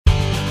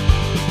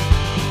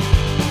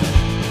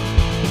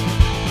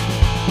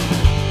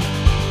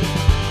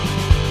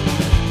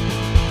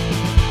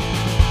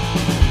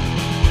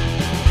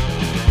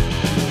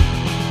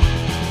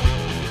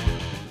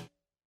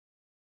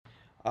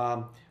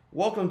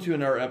Welcome to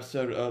another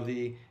episode of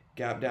the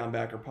Gap Down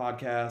Backer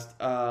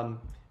podcast.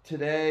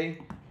 Today,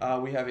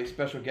 we have a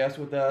special guest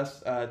with us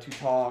to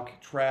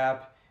talk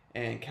trap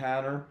and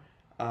counter.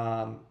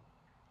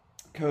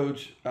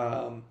 Coach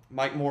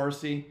Mike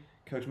Morrissey.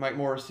 Coach Mike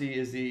Morrissey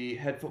is the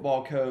head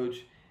football coach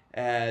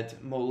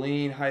at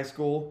Moline High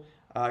School.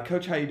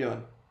 Coach, how you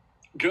doing?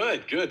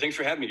 Good. Thanks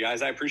for having me,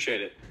 guys. I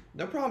appreciate it.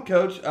 No problem,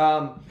 Coach.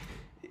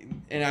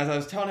 And as I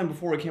was telling him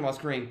before we came on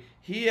screen,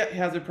 he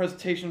has a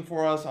presentation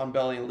for us on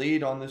Belly and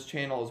Lead on this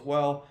channel as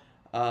well.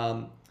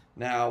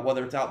 Now,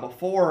 whether it's out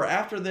before or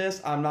after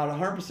this, I'm not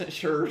 100%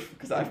 sure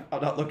because I'll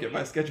not look at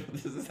my schedule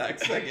this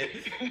exact second.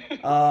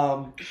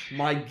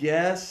 My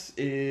guess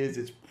is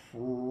it's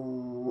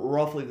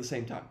roughly the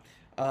same time.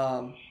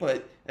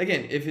 But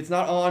again, if it's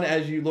not on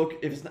as you look,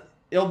 if it's not,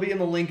 it'll be in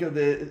the link of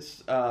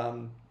this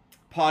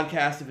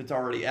podcast if it's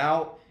already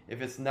out.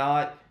 If it's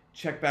not,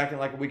 check back in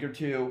like a week or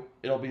two.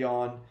 It'll be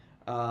on.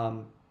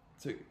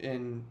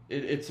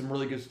 It's some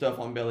really good stuff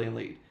on Belly and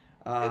Lead.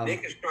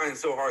 Nick is trying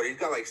so hard. He's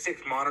got like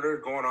 6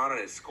 monitors going on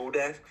his school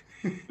desk.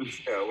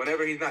 So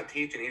whenever he's not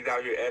teaching, he's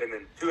out here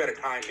editing 2 at a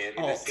time, man.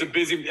 It's a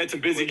busy guy. That's a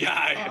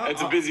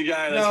busy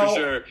guy, that's for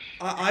sure.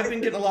 I've been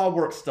getting a lot of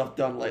work stuff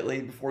done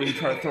lately before you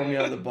try to throw me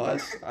under the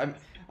bus.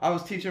 I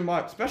was teaching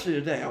especially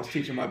today, I was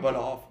teaching my butt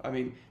off. I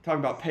mean, talking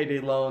about payday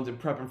loans and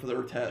prepping for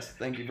their tests.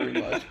 Thank you very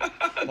much.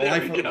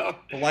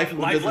 The life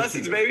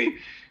lessons, baby.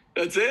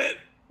 That's it.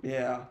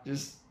 Yeah,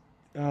 just,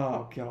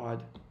 oh,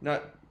 God.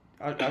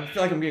 I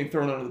feel like I'm getting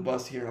thrown under the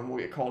bus here. I'm going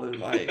to get called into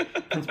my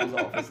principal's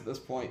office at this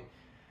point.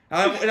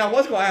 And I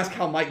was going to ask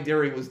how Mike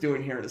Derry was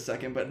doing here in a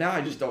second, but now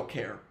I just don't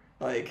care.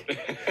 Like,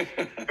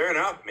 fair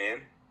enough,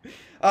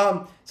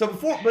 man. So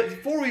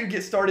before we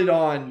get started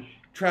on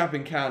trap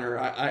and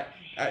counter,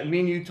 me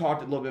and you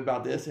talked a little bit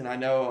about this, and I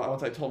know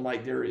once I told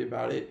Mike Derry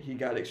about it, he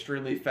got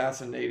extremely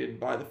fascinated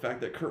by the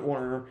fact that Kurt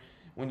Warner,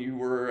 when you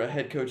were a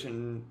head coach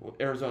in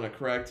Arizona,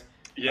 correct?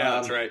 Yeah,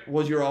 that's right.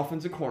 Was your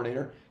offensive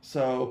coordinator.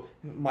 So,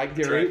 Mike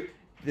Derry, right.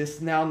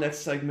 This next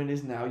segment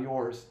is now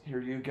yours.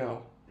 Here you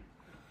go.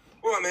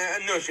 Well, I mean,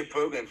 I know it's your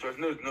program, so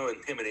there's no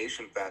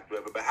intimidation factor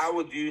of it. But how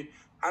did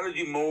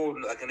you mold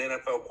like an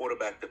NFL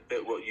quarterback to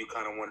fit what you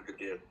kind of wanted to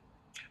do?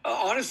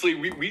 Honestly,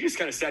 we just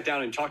kind of sat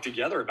down and talked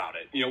together about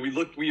it. You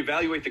know, we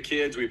evaluate the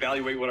kids, we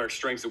evaluate what our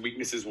strengths and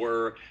weaknesses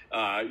were,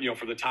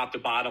 from the top to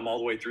bottom all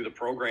the way through the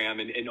program.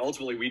 And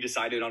ultimately we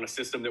decided on a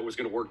system that was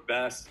going to work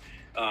best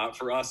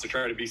for us to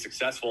try to be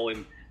successful.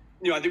 And,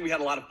 I think we had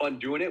a lot of fun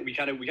doing it. We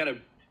kind of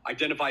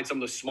identified some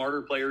of the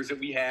smarter players that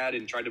we had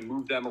and tried to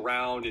move them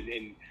around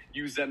and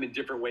use them in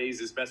different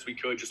ways as best we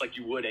could, just like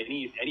you would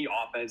any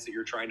offense that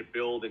you're trying to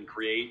build and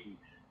create. And,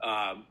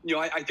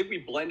 I think we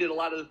blended a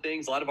lot of the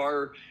things, a lot of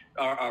our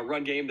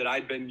run game that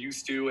I'd been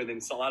used to, and then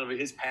a lot of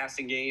his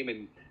passing game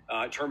and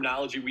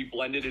terminology we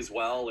blended as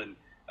well. And,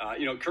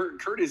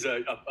 Kurt is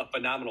a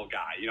phenomenal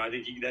guy. I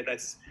think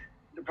that's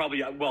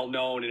probably well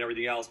known and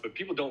everything else, but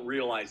people don't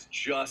realize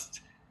just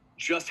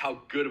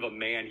how good of a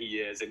man he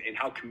is and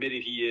how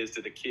committed he is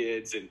to the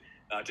kids and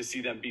to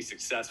see them be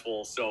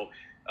successful. So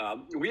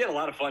we had a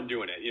lot of fun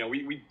doing it.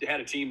 We had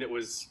a team that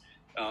was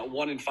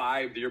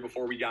 1-5 the year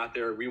before we got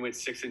there. We went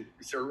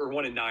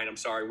 1-9. I'm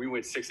sorry. We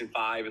went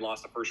 6-5 and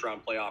lost the first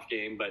round playoff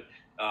game. But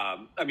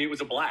it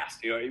was a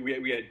blast.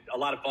 We had a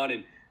lot of fun,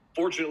 and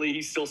fortunately,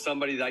 he's still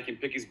somebody that I can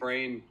pick his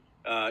brain,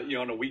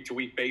 on a week to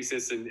week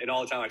basis. And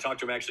all the time I talked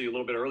to him actually a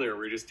little bit earlier. We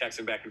were just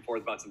texting back and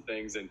forth about some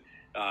things. And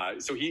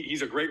so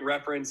he's a great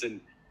reference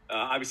and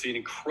obviously an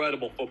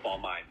incredible football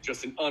mind,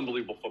 just an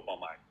unbelievable football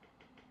mind.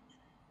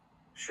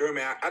 Sure,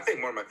 man. I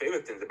think one of my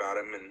favorite things about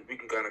him, and we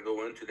can kind of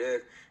go into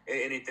this,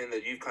 anything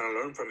that you've kind of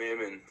learned from him,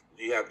 and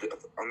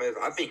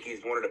I think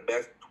he's one of the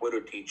best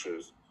Twitter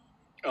teachers.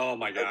 Oh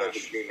my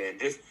gosh, man!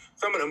 Just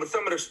some of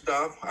the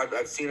stuff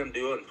I've seen him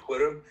do on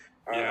Twitter.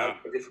 Yeah,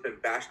 I've just been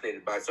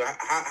fascinated by it. So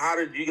how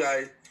did you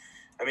guys?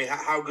 I mean,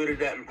 how good is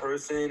that in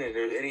person? And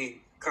there's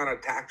any kind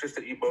of tactics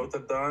that you both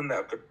have done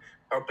that could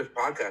help this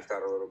podcast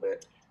out a little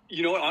bit?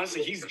 You know what?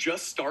 Honestly, he's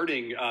just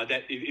starting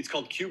it's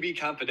called QB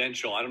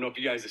Confidential. I don't know if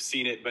you guys have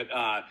seen it, but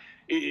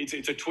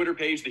it's a Twitter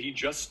page that he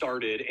just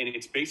started, and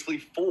it's basically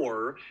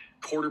for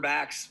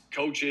quarterbacks,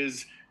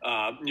 coaches.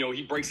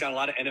 He breaks down a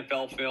lot of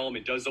NFL film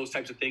and does those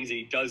types of things, and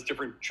he does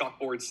different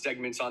chalkboard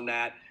segments on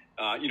that.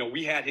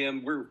 We had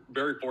him. We're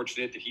very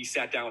fortunate that he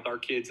sat down with our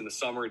kids in the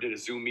summer and did a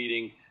Zoom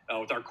meeting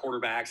with our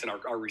quarterbacks and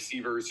our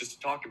receivers just to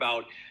talk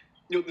about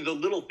the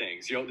little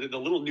things, the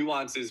little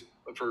nuances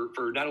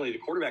for not only the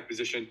quarterback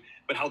position,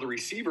 but how the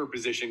receiver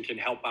position can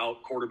help out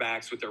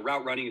quarterbacks with their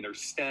route running and their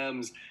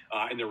stems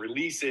and their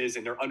releases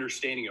and their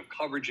understanding of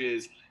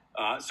coverages.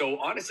 So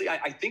honestly,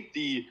 I think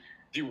the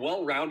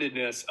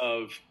well-roundedness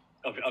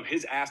of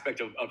his aspect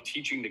of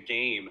teaching the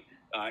game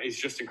is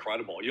just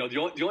incredible.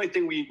 The only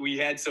thing we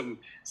had some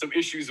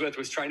issues with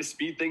was trying to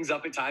speed things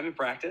up in time in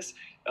practice.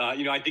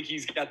 I think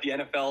he's got the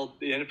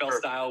NFL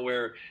style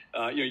where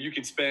you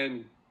can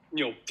spend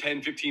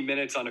 10, 15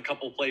 minutes on a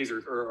couple of plays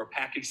or a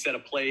package set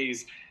of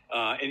plays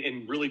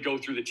and really go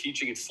through the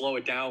teaching and slow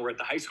it down. Where at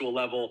the high school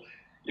level,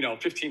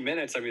 15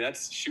 minutes. I mean,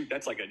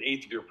 that's like an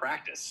eighth of your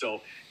practice.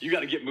 So you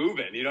got to get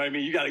moving. You know what I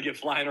mean? You got to get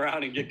flying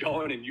around and get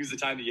going and use the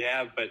time that you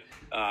have. But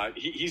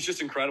he's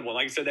just incredible.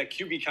 Like I said, that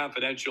QB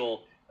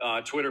Confidential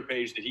Twitter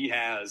page that he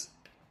has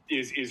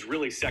is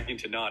really second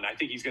to none. I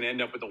think he's going to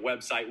end up with a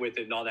website with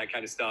it and all that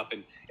kind of stuff.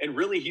 And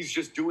really, he's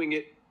just doing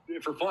it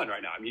for fun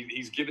right now. I mean,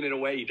 he's giving it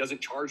away. He doesn't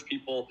charge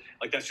people.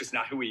 Like, that's just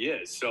not who he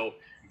is. So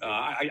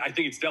I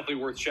think it's definitely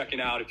worth checking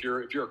out if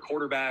you're a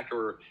quarterback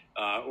or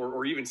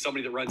even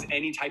somebody that runs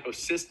any type of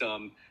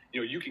system.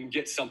 You can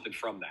get something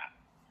from that.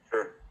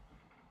 Sure.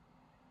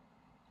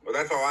 Well,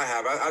 that's all I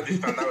have. I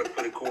just thought that was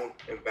pretty cool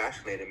and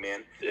fascinating,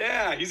 man.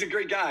 Yeah, he's a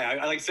great guy.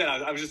 Like I said,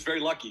 I was just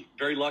very lucky,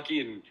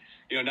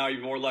 and now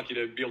even more lucky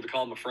to be able to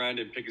call him a friend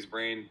and pick his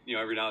brain,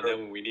 every now and then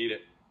when we need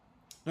it.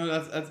 No,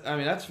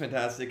 that's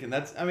fantastic, and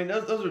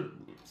those are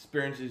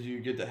experiences you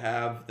get to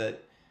have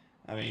that,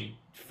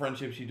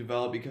 friendships you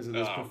develop because of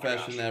this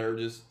profession that are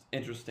just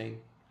interesting.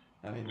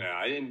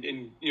 Yeah,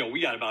 and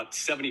we got about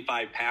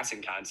 75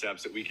 passing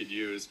concepts that we could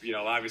use.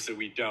 Obviously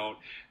we don't,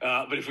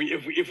 but if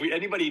we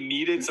anybody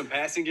needed some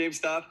passing game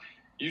stuff,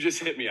 you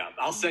just hit me up.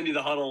 I'll send you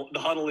the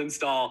huddle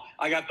install.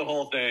 I got the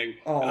whole thing.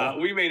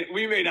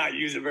 We may not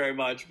use it very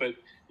much, but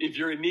if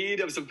you're in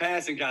need of some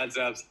passing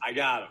concepts, I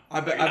got them.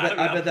 I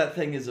bet that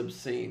thing is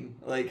obscene.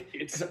 Like,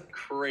 it's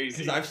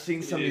crazy. Because I've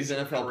seen some of these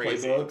NFL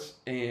playbooks,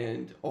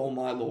 and oh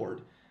my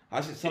Lord,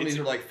 I've seen some of these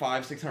are like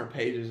 500-600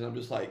 pages, and I'm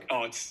just like,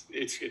 oh, it's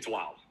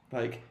wild.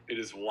 Like, it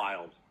is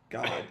wild.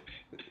 God,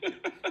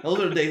 those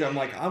are the days I'm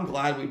like, I'm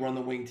glad we run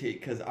the wing tee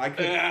because I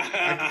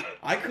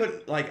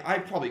couldn't, like, I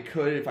probably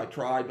could if I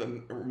tried,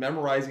 but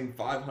memorizing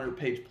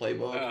 500-page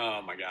playbook.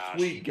 Oh my gosh.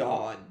 Sweet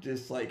God,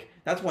 just like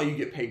that's why you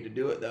get paid to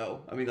do it, though.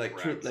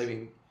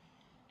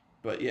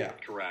 But yeah.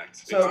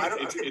 Correct. So I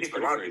think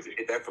people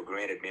take that for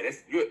granted, man.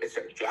 It's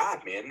a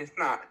job, man. It's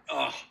not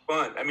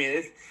fun. I mean,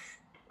 it's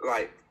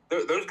like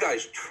those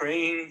guys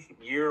train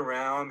year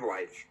round.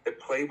 Like, the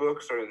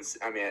playbooks are.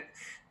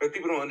 But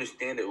people don't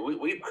understand it.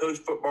 We coach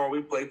football.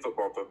 We play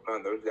football for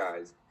fun. Those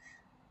guys.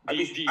 I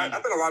think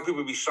a lot of people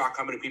would be shocked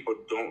how many people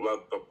don't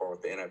love football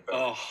at the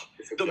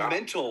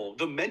NFL.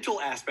 The mental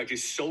aspect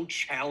is so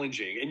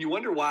challenging, and you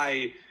wonder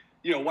why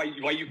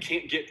you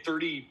can't get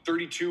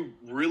 32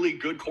 really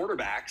good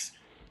quarterbacks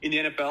in the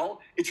NFL.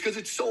 It's because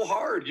it's so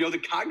hard. The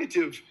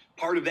cognitive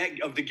part of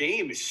the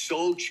game is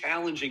so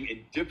challenging and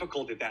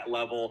difficult at that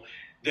level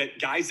that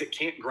guys that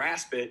can't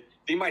grasp it,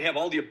 they might have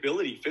all the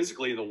ability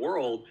physically in the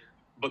world,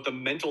 but the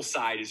mental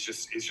side is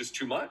just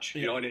too much,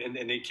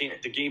 and they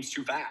can't. The game's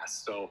too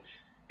fast, so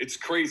it's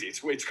crazy.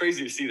 It's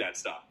crazy to see that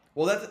stuff.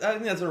 Well, I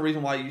think that's the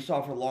reason why you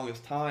saw for the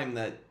longest time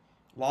that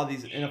a lot of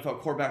these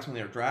NFL quarterbacks, when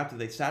they were drafted,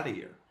 they sat a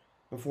year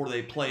before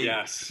they played.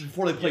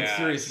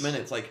 Serious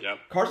minutes. Like,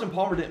 Carson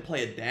Palmer didn't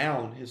play a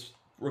down his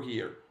rookie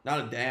year, not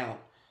a down.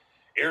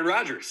 Aaron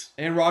Rodgers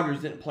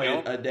didn't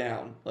play a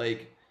down,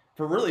 like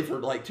for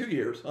like 2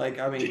 years. Like,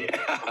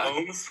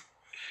 Mahomes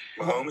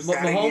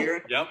had a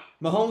year. Yep.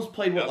 Mahomes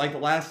played the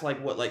last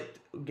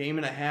game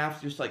and a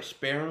half, just like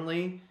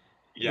sparingly.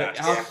 Yeah.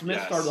 Alex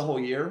Smith started the whole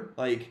year.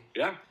 Like,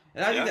 yeah.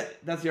 And I think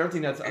that's the other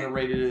thing that's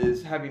underrated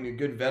is having a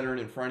good veteran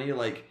in front of you.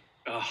 Like,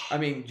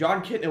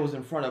 John Kitna was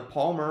in front of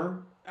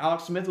Palmer.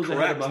 Alex Smith was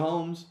ahead of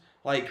Mahomes.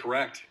 Like,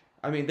 correct.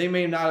 They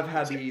may not have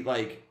had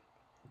the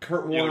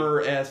Kurt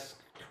Warner-esque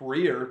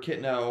career,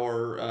 Kitna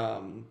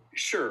or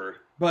sure,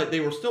 but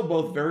they were still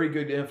both very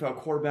good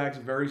NFL quarterbacks,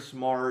 very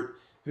smart,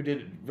 who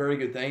did very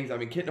good things.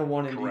 Kitna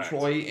won in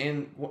Detroit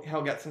and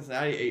got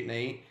Cincinnati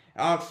 8-8.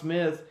 Alex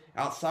Smith,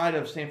 outside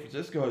of San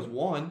Francisco, has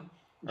won.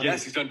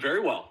 He's done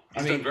very well.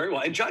 He's done very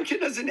well. And John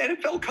Kitna's an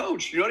NFL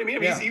coach. You know what I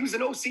mean? He was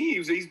an OC.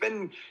 He's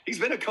been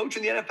a coach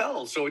in the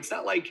NFL. So it's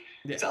not like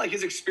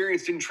his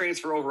experience didn't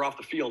transfer over off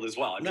the field as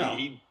well.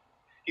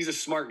 He's a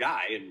smart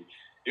guy, and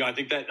I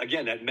think that,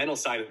 again, that mental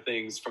side of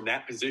things from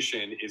that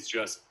position is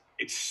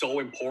it's so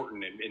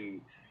important.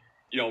 And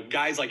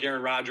guys like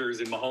Aaron Rodgers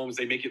and Mahomes,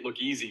 they make it look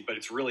easy, but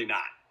it's really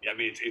not.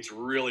 It's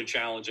really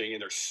challenging,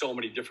 and there's so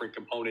many different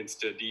components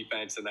to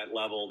defense and that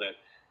level that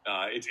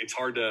it's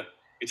hard to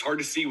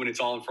see when it's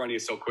all in front of you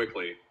so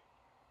quickly.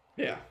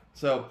 Yeah.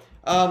 So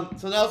now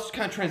let's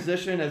kind of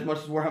transition. As much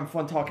as we're having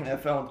fun talking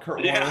NFL and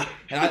Kurt Warner,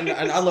 and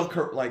I love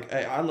Kurt.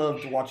 I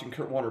loved watching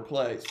Kurt Warner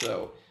play.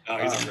 So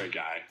he's a great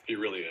guy. He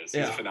really is.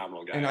 He's a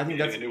phenomenal guy. And I think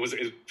it was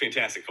a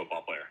fantastic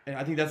football player. And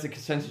I think that's the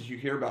consensus you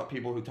hear about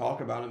people who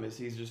talk about him is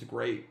he's just a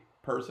great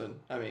person.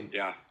 I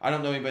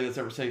don't know anybody that's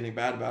ever said anything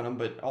bad about him,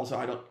 but also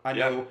I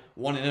know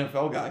one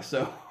NFL guy,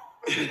 so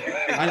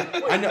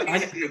I know.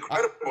 It's an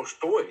incredible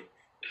story.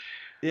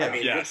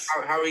 Yeah.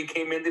 How he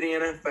came into the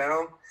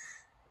NFL.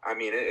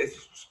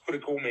 It's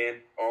pretty cool, man.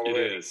 All the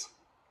way.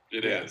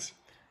 It is.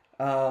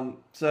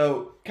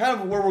 So kind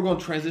of where we're going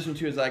to transition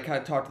to, as I kind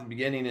of talked at the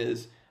beginning,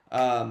 is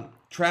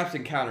traps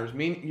encounters.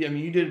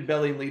 You did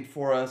belly and lead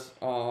for us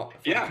for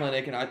the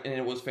clinic, and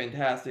it was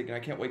fantastic, and I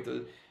can't wait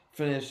to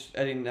finish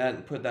editing that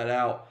and put that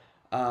out.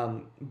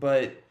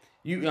 But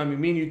me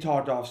and you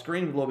talked off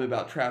screen a little bit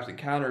about traps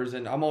encounters,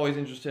 and I'm always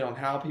interested on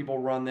how people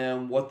run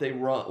them, what they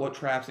run, what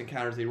traps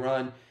encounters they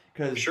run.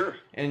 Because sure.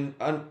 in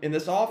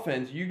this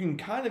offense, you can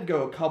kind of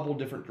go a couple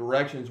different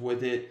directions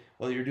with it.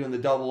 Whether you're doing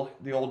the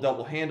old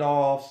double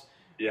handoffs,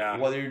 yeah.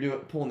 Whether you're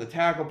pulling the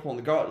tackle, pulling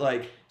the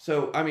guard,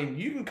 so. I mean,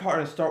 you can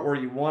kind of start where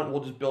you want.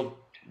 We'll just build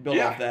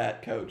off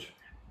that, Coach.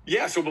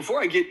 Yeah. So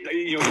before I get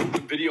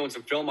some video and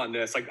some film on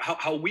this, like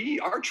how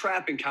our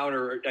trap and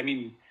counter. I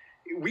mean,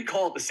 we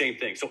call it the same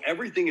thing. So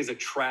everything is a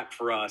trap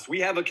for us. We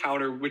have a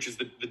counter, which is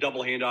the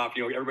double handoff.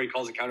 Everybody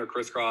calls it counter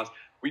crisscross.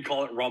 We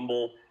call it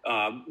rumble.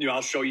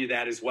 I'll show you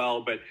that as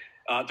well. But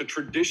the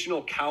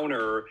traditional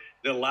counter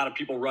that a lot of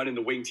people run in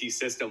the wing T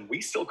system,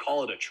 we still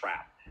call it a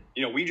trap.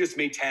 We just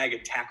may tag a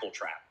tackle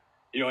trap.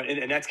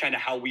 And that's kind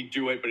of how we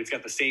do it. But it's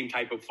got the same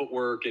type of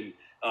footwork and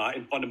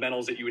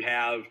fundamentals that you would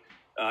have.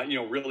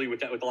 Really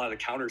with a lot of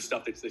the counter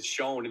stuff that's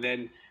shown. And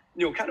then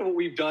kind of what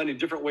we've done in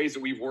different ways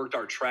that we've worked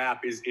our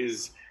trap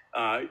is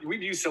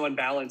we've used some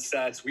unbalanced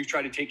sets. We've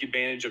tried to take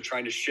advantage of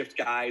trying to shift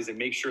guys and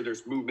make sure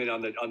there's movement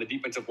on the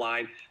defensive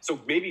line. So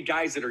maybe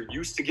guys that are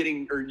used to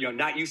getting or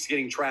not used to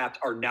getting trapped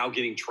are now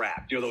getting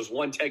trapped. Those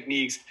one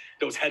techniques,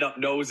 those head up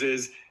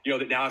noses,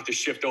 that now have to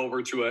shift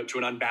over to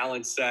an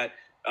unbalanced set.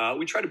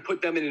 We try to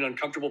put them in an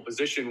uncomfortable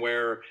position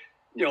where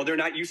they're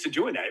not used to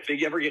doing that. If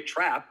they ever get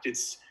trapped,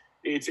 it's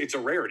a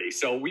rarity.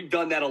 So we've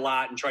done that a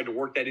lot and tried to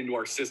work that into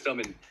our system.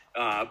 And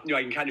I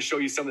can kind of show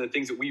you some of the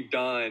things that we've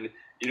done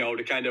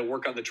to kind of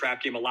work on the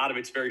trap game. A lot of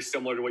it's very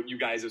similar to what you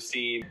guys have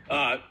seen.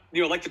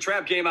 Like the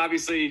trap game,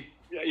 obviously,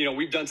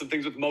 we've done some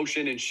things with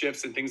motion and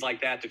shifts and things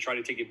like that to try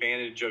to take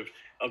advantage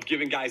of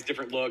giving guys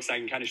different looks. I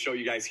can kind of show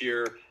you guys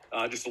here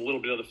just a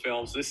little bit of the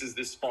film. So this is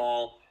this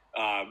fall.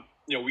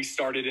 We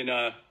started in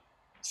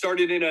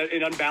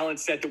an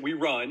unbalanced set that we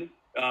run.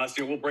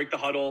 So we'll break the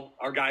huddle.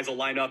 Our guys will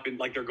line up and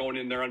like they're going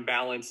in their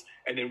unbalanced,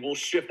 and then we'll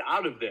shift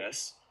out of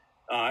this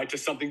to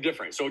something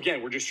different. So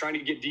again, we're just trying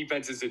to get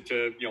defenses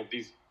to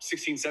these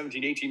 16,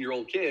 17,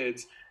 18-year-old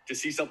kids to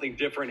see something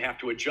different, have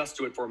to adjust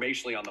to it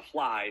formationally on the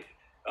fly.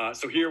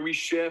 So here we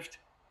shift,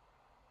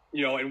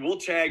 and we'll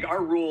tag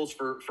our rules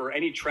for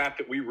any trap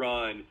that we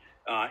run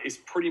is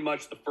pretty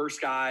much the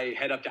first guy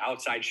head up to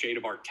outside shade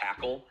of our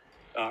tackle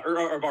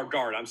or of our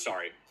guard. I'm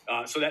sorry.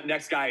 So that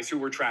next guy is who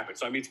we're trapping.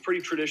 So, I mean, it's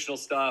pretty traditional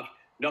stuff,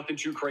 nothing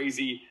too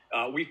crazy.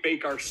 We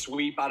fake our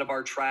sweep out of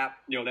our trap.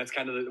 That's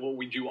kind of what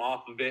we do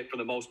off of it for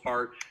the most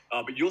part.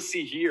 But you'll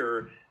see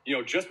here,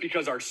 just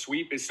because our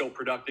sweep is so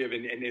productive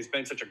and has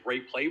been such a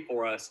great play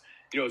for us,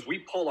 as we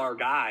pull our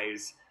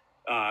guys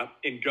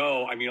and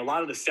go, I mean, a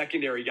lot of the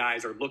secondary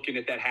guys are looking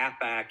at that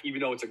halfback,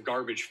 even though it's a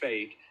garbage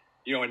fake,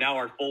 and now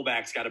our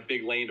fullback's got a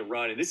big lane to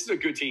run. And this is a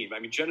good team. I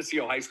mean,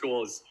 Geneseo High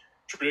School is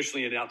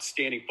traditionally an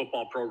outstanding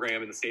football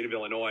program in the state of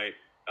Illinois.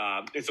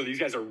 And so these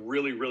guys are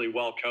really, really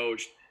well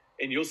coached.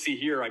 And you'll see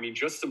here, I mean,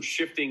 just some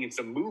shifting and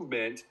some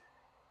movement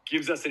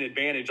gives us an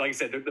advantage. Like I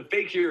said, the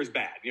fake here is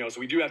bad, so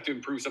we do have to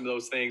improve some of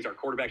those things. Our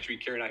quarterback should be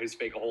carrying out his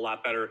fake a whole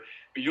lot better.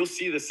 But you'll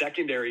see the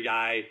secondary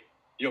guy,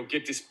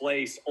 get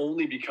displaced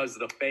only because of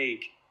the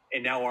fake.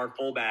 And now our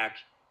fullback,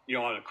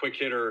 on a quick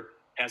hitter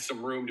has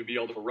some room to be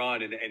able to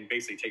run and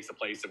basically takes the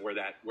place of where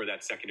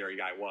that secondary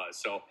guy was.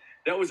 So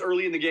that was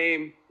early in the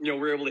game. We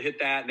were able to hit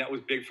that, and that was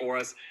big for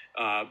us.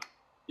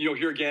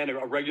 Here again,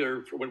 a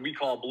regular, what we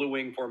call blue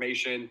wing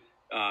formation,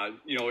 a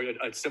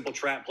simple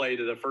trap play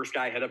to the first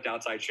guy, head up to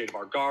outside shade of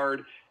our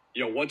guard.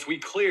 Once we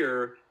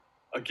clear,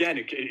 again,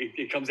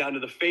 it comes down to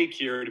the fake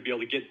here to be able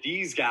to get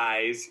these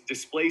guys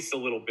displaced a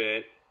little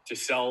bit to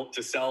sell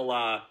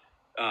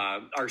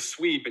our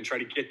sweep and try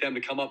to get them to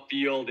come up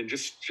field and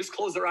just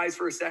close their eyes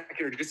for a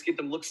second or just get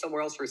them look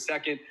somewhere else for a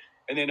second.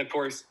 And then, of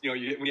course,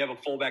 we have a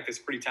fullback that's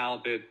pretty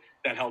talented.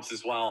 That helps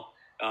as well.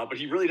 But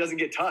he really doesn't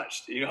get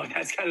touched.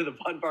 That's kind of the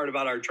fun part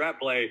about our trap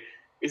play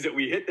is that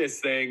we hit this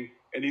thing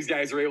and these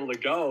guys are able to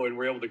go and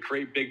we're able to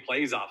create big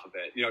plays off of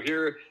it.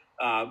 Here,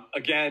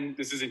 again,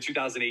 this is in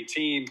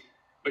 2018,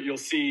 but you'll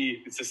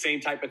see it's the same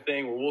type of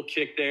thing where we'll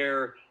kick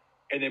there.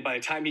 And then by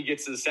the time he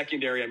gets to the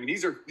secondary, I mean,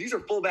 these are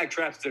fullback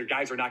traps that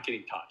guys are not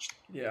getting touched.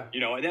 Yeah.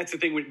 And that's the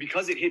thing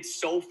because it hits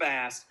so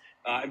fast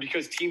and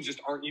because teams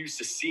just aren't used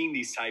to seeing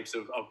these types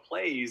of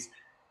plays,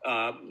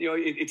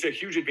 it's a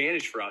huge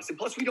advantage for us. And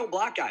plus we don't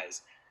block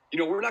guys.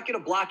 We're not going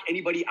to block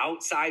anybody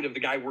outside of the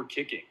guy we're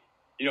kicking.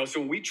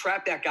 So when we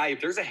trap that guy, if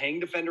there's a hang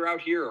defender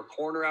out here or a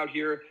corner out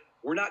here,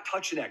 we're not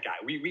touching that guy.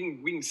 We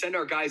can send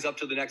our guys up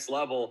to the next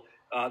level,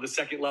 the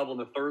second level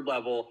and the third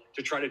level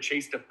to try to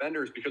chase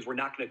defenders because we're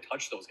not going to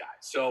touch those guys.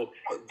 So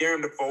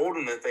during the fold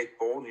and the fake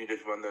fold, you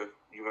just run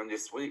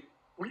this sweep.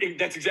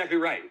 That's exactly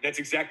right.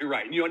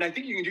 And I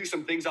think you can do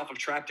some things off of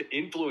trap to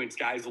influence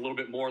guys a little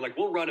bit more. Like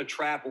we'll run a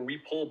trap where we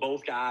pull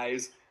both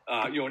guys,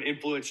 an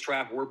influence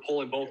trap. We're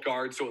pulling both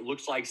guards. So it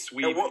looks like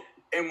sweep.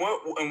 And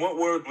what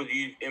words would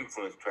you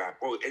influence trap?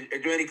 Well,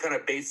 is there any kind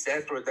of base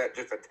sets or is that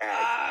just a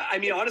tag? I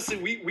mean, honestly,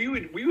 we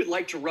would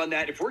like to run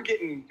that if we're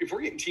getting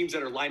teams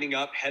that are lining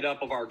up head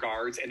up of our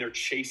guards and they're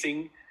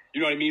chasing.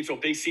 You know what I mean? So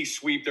if they see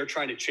sweep, they're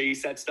trying to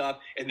chase that stuff,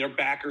 and their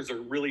backers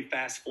are really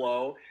fast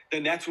flow,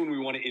 then that's when we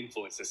want to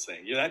influence this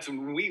thing. That's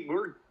when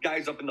we're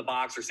guys up in the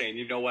box are saying,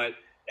 you know what?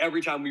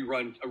 Every time we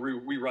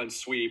run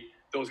sweep,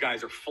 those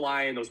guys are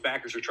flying. Those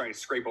backers are trying to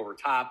scrape over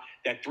top.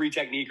 That 3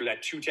 technique or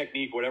that 2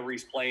 technique, whatever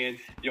he's playing,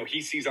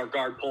 he sees our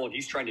guard pull and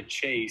he's trying to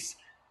chase.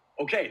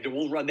 Okay, then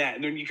we'll run that.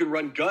 And then you can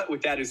run gut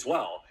with that as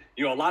well.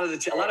 A lot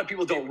of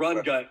people don't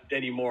run gut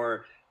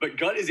anymore, but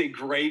gut is a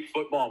great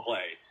football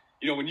play.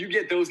 When you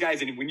get those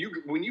guys and when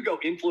you go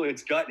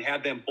influence gut and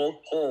have them both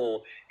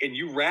pull and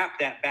you wrap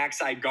that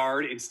backside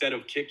guard instead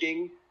of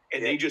kicking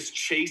and they just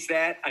chase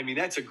that, I mean,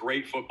 that's a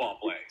great football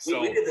play. So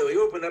we did that. We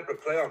opened up a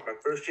playoff my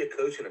first year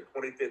coaching in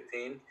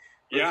 2015.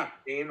 Yeah.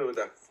 Team, it was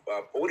a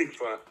 40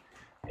 front.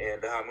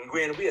 And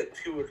granted, we had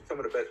some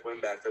of the best win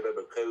backs I've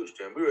ever coached.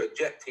 And we were a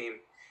jet team.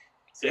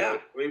 So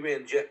we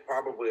ran jet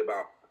probably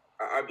about,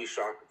 I'd be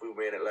shocked if we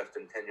ran it less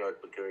than 10 yards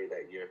per carry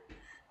that year.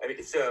 I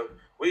mean, so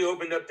we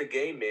opened up the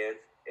game, man.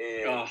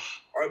 And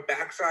our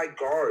backside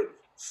guard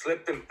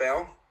slipped and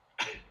fell,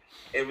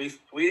 and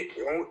we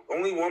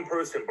only one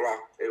person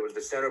blocked. It was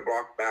the center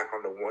block back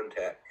on the 1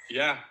 tech.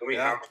 Yeah, and we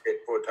hopped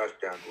it for a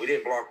touchdown. We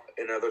didn't block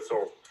another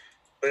soul,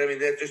 but I mean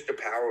that's just the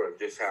power of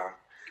just how.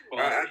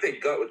 Well, I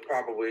think gut was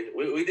probably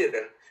we did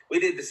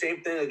the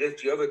same thing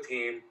against the other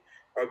team.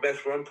 Our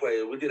best run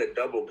player, we did a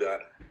double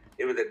gut.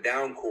 It was a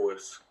down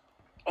course.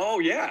 Oh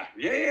yeah.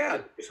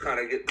 Just kind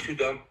of get two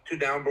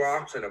down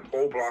blocks and a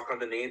pull block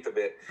underneath of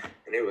it,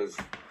 and it was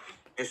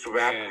just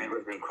rapid. It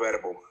was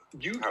incredible.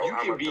 You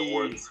can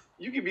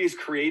be as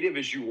creative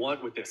as you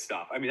want with this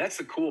stuff. I mean, that's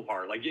the cool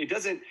part. Like there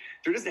doesn't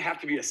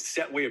have to be a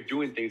set way of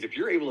doing things. If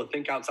you're able to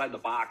think outside the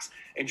box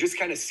and just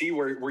kind of see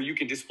where you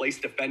can displace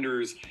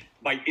defenders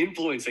by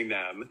influencing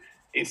them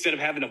instead of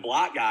having to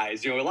block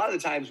guys. A lot of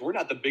the times we're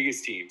not the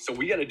biggest team, so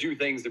we got to do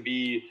things to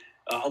be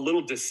a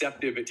little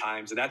deceptive at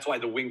times, and that's why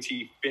the wing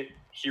tee fit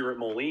here at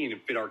Moline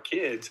and fit our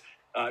kids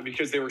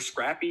because they were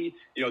scrappy.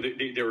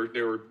 They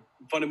were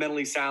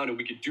fundamentally sound, and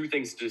we could do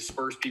things to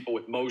disperse people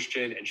with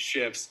motion and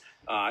shifts,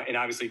 and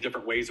obviously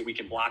different ways that we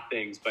can block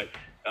things. But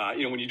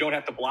when you don't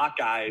have to block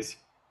guys,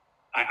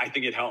 I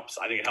think it helps.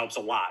 I think it helps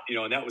a lot.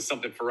 And that was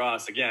something for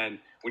us. Again,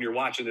 when you're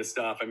watching this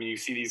stuff, I mean, you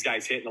see these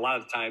guys hit, and a lot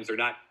of the times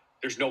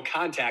there's no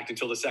contact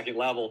until the second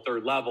level,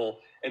 third level,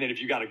 and then if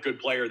you got a good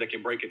player that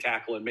can break a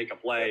tackle and make a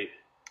play,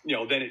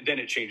 then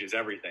it changes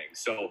everything.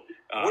 So,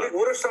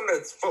 what are some of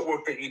the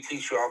footwork that you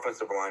teach your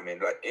offensive linemen?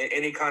 Like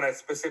any kind of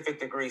specific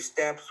degree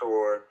steps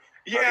or?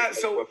 Yeah.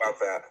 So about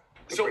that.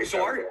 So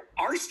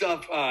our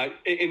stuff,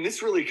 and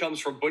this really comes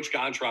from Butch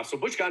Gontroff. So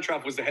Butch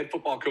Gontroff was the head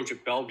football coach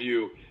at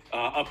Bellevue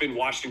up in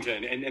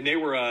Washington, and they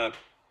were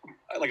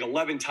like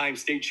 11-time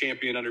state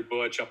champion under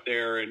Butch up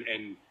there,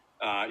 and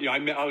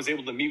I was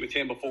able to meet with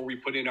him before we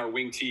put in our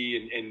wing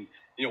tee,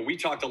 and we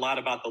talked a lot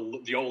about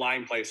the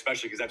O-line play,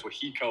 especially because that's what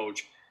he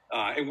coached.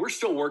 And we're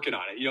still working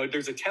on it.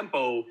 There's a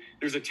tempo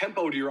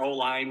to your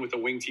O-line with a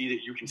wing tee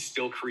that you can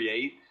still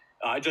create.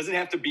 It doesn't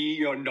have to be,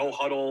 no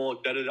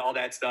huddle, all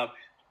that stuff.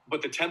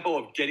 But the tempo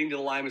of getting to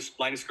the line of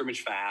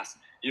scrimmage fast,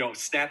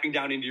 snapping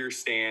down into your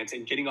stance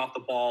and getting off the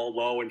ball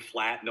low and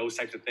flat and those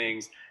types of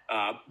things.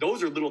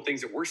 Those are little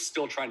things that we're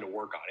still trying to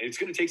work on. And it's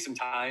going to take some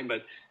time,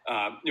 but,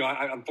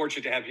 I'm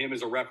fortunate to have him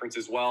as a reference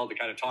as well to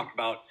kind of talk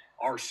about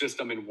our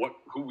system and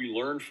who we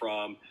learned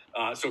from.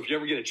 So if you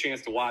ever get a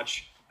chance to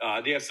watch,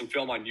 they have some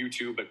film on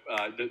YouTube, but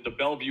the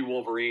Bellevue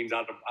Wolverines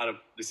out of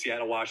the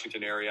Seattle,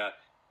 Washington area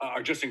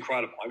are just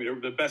incredible. I mean,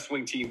 they're the best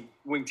wing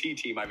tee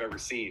team I've ever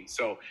seen.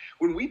 So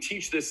when we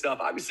teach this stuff,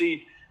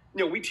 obviously,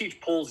 we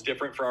teach pulls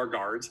different for our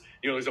guards.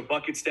 There's a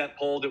bucket step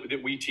pull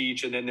that we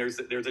teach, and then there's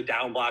a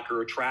down block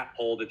or a trap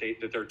pull that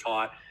they're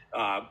taught.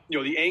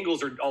 The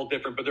angles are all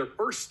different, but their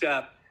first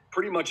step,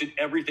 pretty much in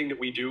everything that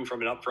we do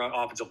from an upfront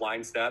offensive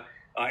line step,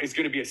 is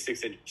going to be a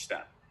 6-inch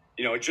step.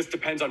 It just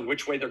depends on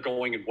which way they're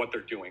going and what they're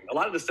doing. A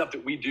lot of the stuff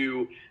that we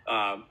do,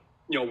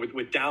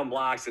 with down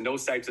blocks and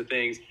those types of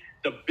things,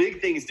 the big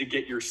thing is to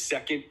get your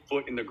second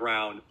foot in the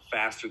ground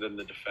faster than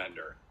the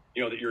defender,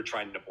 that you're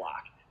trying to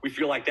block. We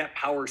feel like that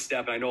power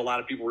step, and I know a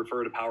lot of people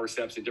refer to power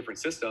steps in different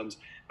systems,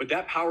 but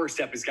that power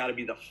step has got to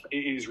be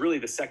is really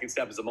the second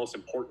step is the most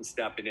important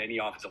step in any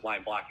offensive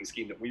line blocking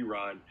scheme that we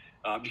run,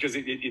 because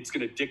it's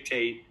going to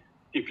dictate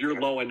if you're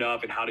low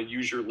enough and how to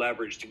use your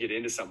leverage to get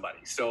into somebody.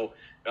 So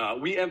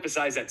we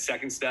emphasize that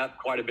second step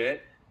quite a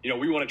bit.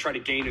 We want to try to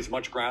gain as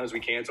much ground as we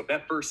can. So if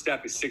that first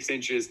step is 6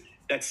 inches,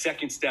 that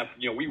second step,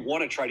 we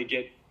want to try to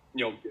get,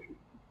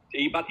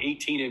 about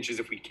 18 inches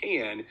if we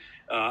can.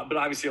 But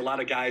obviously a lot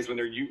of guys, when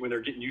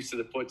they're getting used to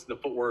the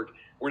footwork,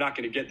 we're not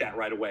going to get that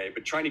right away.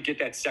 But trying to get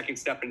that second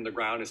step into the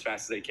ground as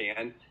fast as they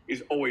can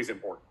is always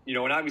important.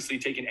 And obviously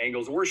taking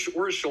angles.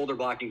 We're a shoulder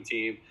blocking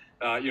team.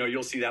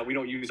 You'll see that we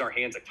don't use our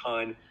hands a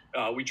ton.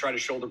 We try to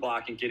shoulder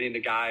block and get into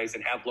guys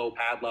and have low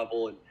pad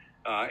level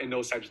and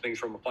those types of things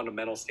from a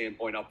fundamental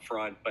standpoint up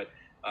front. But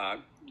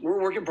we're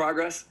a work in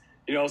progress.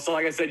 So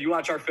like I said, you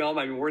watch our film.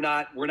 I mean, we're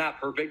not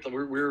perfect.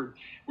 We were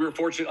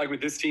fortunate, like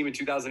with this team in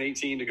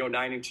 2018, to go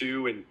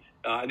 9-2,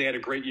 and they had a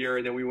great year.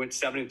 And then we went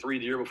 7-3 the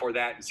year before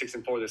that, and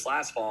 6-4 this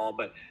last fall.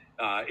 But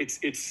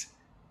it's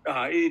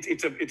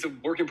a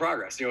work in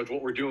progress. It's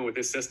what we're doing with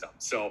this system.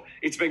 So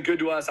it's been good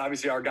to us.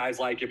 Obviously, our guys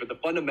like it, but the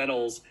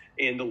fundamentals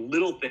and the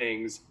little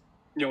things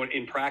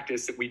in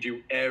practice that we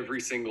do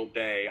every single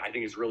day, I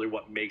think is really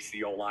what makes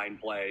the O-line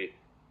play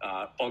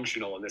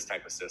functional in this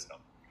type of system.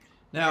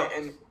 Now,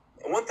 and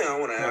one thing I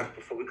want to ask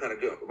before we kind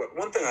of go, but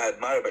one thing I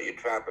admire about your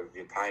trap is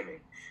your timing.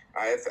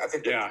 I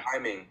think the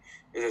timing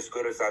is as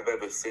good as I've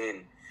ever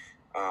seen,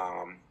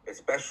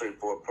 especially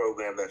for a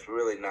program that's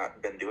really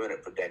not been doing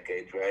it for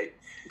decades, right?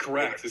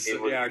 Correct.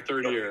 Our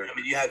third year. I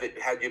mean, you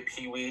had your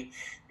Pee-wee,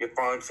 your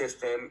farm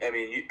system. I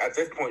mean, at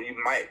this point,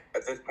 you might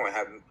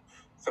have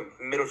some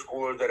middle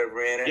schoolers that have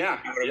ran it. Yeah,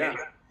 you know what I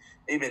mean?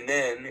 Even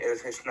then,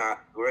 it's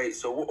not great.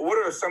 So what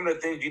are some of the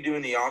things you do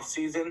in the off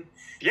season?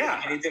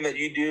 Yeah. Anything that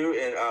you do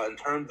in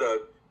terms of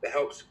to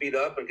help speed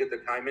up and get the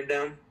timing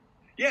down?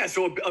 Yeah.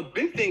 So a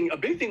big thing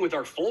with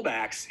our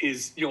fullbacks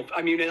is,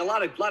 I mean, a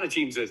lot of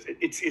teams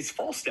it's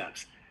false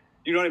steps.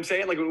 You know what I'm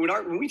saying? Like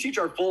when we teach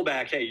our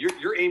fullback, hey,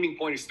 your aiming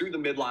point is through the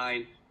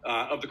midline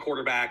of the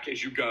quarterback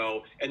as you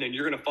go, and then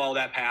you're going to follow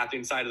that path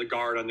inside of the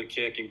guard on the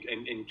kick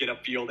and get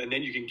upfield, and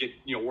then you can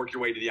get work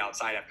your way to the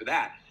outside after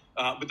that.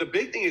 But the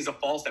big thing is a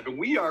false step, and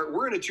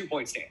we're in a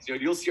 2-point stance.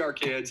 You'll see our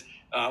kids.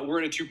 We're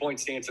in a 2-point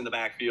stance in the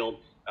backfield.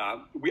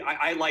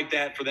 I like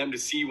that for them to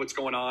see what's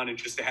going on and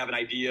just to have an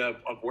idea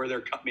of where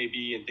their cut may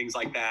be and things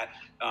like that.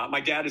 My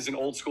dad is an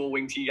old school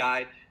wing T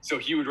guy, so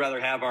he would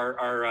rather have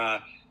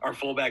our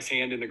fullback's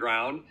hand in the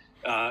ground.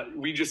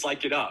 We just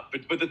like it up.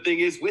 But the thing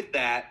is with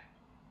that,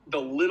 the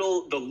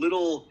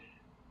little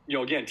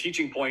again,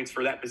 teaching points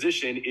for that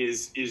position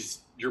is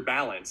your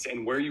balance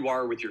and where you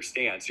are with your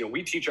stance.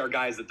 We teach our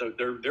guys that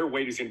their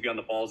weight is going to be on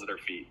the balls of their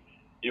feet.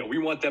 We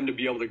want them to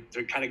be able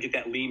to kind of get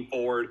that lean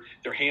forward.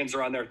 Their hands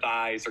are on their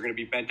thighs. They're going to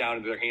be bent down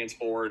into their hands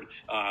forward,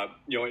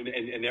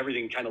 and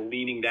everything kind of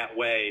leaning that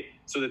way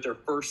so that their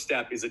first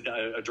step is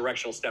a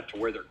directional step to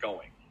where they're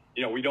going.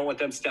 We don't want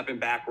them stepping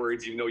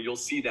backwards, even though you'll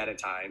see that at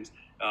times.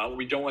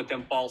 We don't want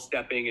them false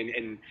stepping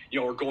and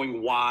or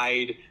going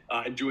wide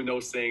and doing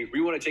those things.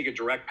 We want to take a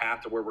direct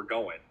path to where we're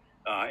going.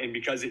 And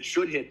because it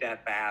should hit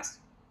that fast,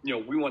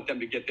 we want them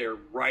to get there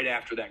right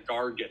after that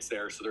guard gets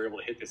there so they're able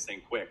to hit this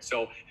thing quick.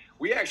 So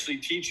we actually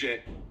teach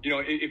it,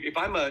 if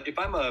I'm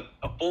a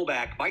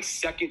fullback, my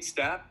second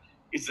step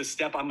is the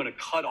step I'm going to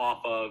cut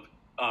off of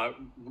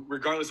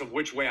regardless of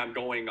which way I'm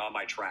going on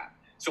my trap.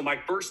 So my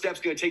first step's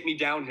going to take me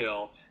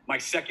downhill. My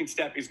second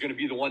step is going to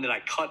be the one that I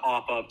cut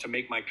off of to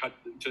make my cut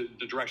to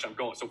the direction I'm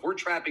going. So if we're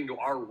trapping to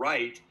our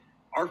right,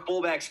 our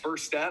fullback's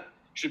first step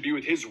should be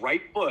with his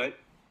right foot,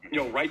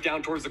 right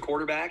down towards the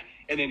quarterback.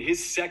 And then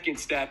his second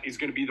step is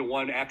going to be the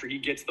one after he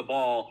gets the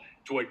ball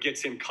to what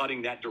gets him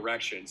cutting that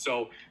direction.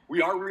 So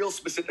we are real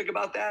specific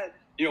about that.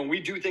 We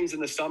do things in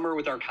the summer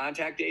with our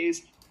contact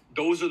days.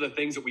 Those are the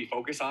things that we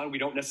focus on. We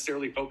don't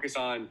necessarily focus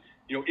on,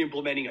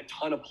 implementing a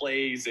ton of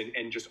plays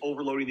and just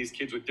overloading these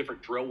kids with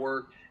different drill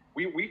work.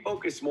 We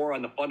focus more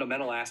on the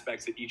fundamental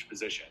aspects of each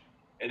position.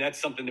 And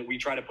that's something that we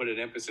try to put an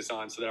emphasis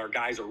on so that our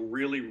guys are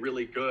really,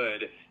 really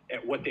good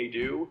at what they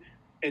do.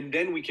 And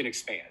then we can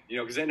expand,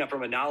 because then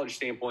from a knowledge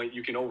standpoint,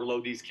 you can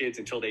overload these kids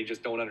until they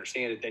just don't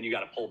understand it. Then you got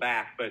to pull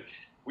back. But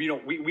we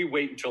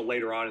wait until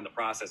later on in the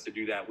process to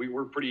do that.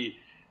 We're pretty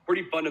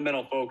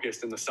fundamental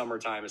focused in the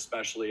summertime,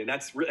 especially. And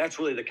that's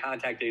really the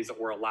contact days that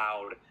we're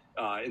allowed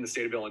in the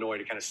state of Illinois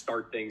to kind of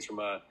start things from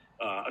a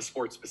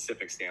sports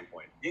specific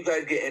standpoint. Do you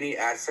guys get any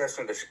access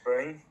in the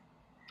spring?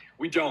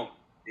 We don't.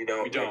 You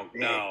don't? We don't.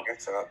 No.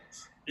 That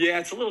sucks. Yeah,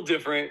 it's a little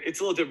different.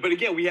 But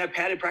again, we have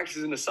padded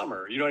practices in the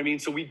summer. You know what I mean?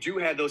 So we do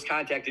have those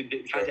contact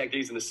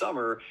days in the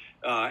summer,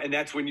 and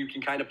that's when you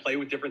can kind of play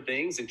with different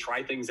things and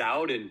try things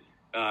out and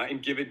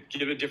give it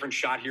a different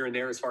shot here and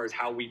there as far as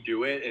how we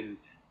do it. And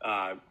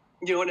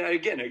and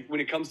again, when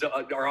it comes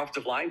to our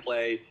offensive line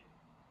play,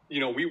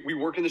 we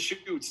work in the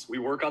chutes, we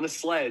work on the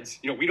sleds.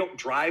 We don't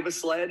drive a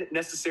sled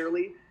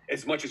necessarily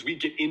as much as we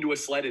get into a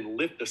sled and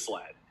lift the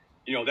sled.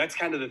 That's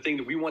kind of the thing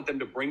that we want them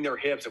to bring their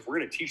hips. If we're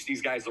going to teach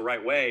these guys the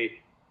right way,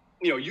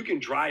 you can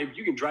drive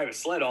a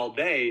sled all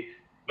day,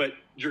 but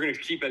you're going to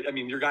keep it. I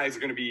mean, your guys are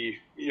going to be,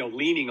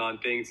 leaning on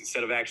things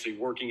instead of actually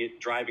working it,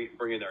 driving,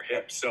 bringing their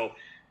hips. So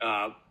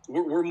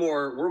we're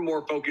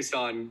more focused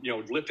on,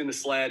 lifting the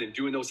sled and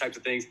doing those types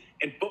of things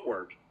and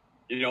footwork.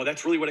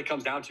 That's really what it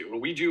comes down to. When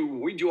we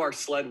do our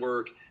sled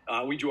work,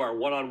 we do our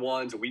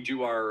one-on-ones, and we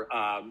do our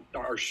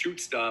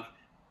shoot stuff.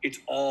 It's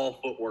all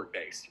footwork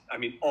based. I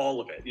mean, all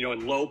of it,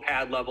 in low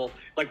pad level.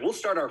 Like we'll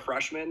start our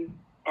freshmen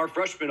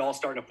all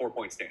start in a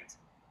 4-point stance.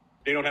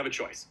 They don't have a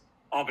choice.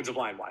 Offensive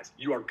line wise,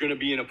 you are going to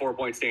be in a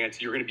 4-point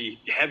stance. You're going to be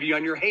heavy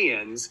on your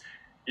hands,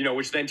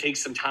 which then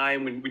takes some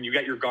time when you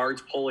got your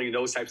guards pulling and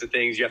those types of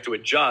things, you have to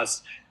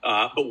adjust.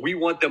 But we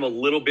want them a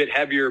little bit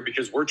heavier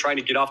because we're trying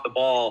to get off the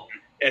ball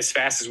as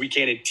fast as we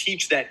can and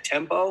teach that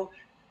tempo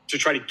to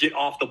try to get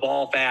off the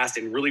ball fast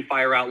and really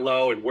fire out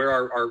low and where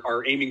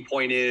our aiming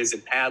point is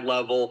and pad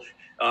level.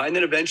 And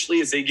then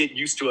eventually as they get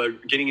used to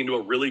getting into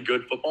a really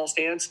good football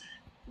stance,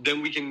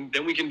 then we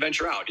can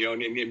venture out,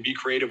 and be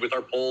creative with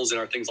our pulls and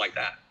our things like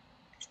that.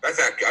 That's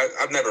actually,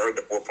 I've never heard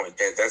the 4-point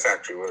stance. That's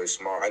actually really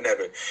smart.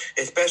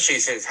 Especially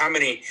since how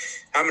many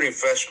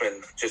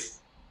freshmen just,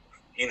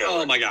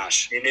 Oh my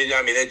gosh. I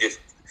mean, they just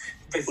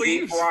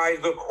physique-wise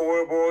look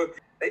horrible.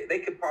 they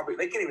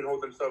can't even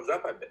hold themselves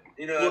up. I bet.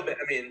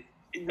 I mean.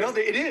 No,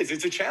 it is.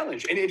 It's a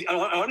challenge, and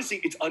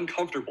honestly, it's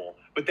uncomfortable.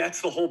 But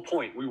that's the whole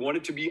point. We want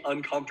it to be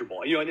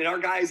uncomfortable. And our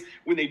guys,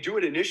 when they do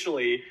it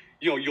initially,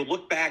 you'll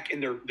look back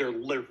and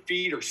their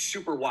feet are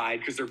super wide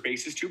because their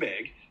base is too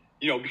big.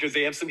 Because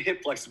they have some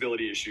hip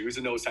flexibility issues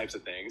and those types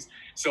of things.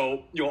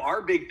 So,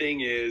 our big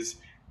thing is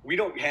we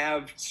don't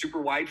have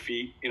super wide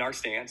feet in our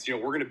stance. We're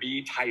going to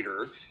be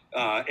tighter,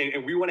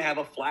 and we want to have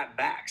a flat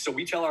back. So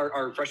we tell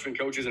our freshman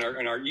coaches and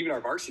even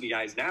our varsity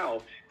guys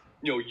now,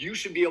 you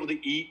should be able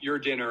to eat your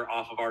dinner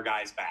off of our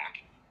guys'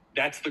 back.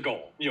 That's the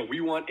goal.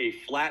 We want a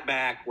flat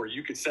back where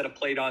you could set a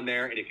plate on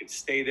there and it could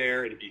stay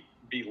there and it'd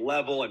be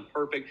level and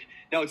perfect.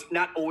 Now, it's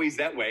not always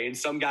that way. And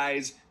some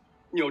guys,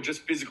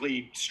 just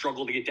physically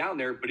struggle to get down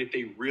there. But if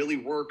they really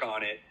work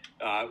on it,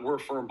 we're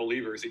firm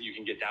believers that you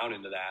can get down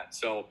into that.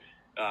 So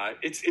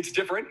it's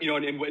different,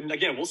 and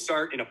again, we'll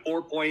start in a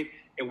 4-point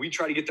and we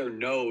try to get their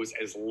nose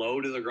as low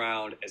to the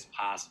ground as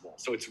possible.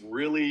 So it's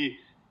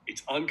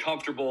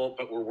uncomfortable,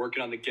 but we're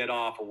working on the get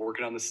off, we're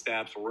working on the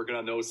steps, we're working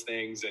on those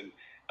things. And,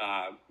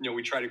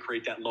 we try to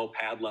create that low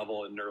pad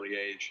level at an early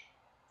age.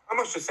 How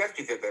much success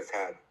do you think that's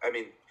had? I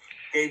mean,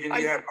 Gage, you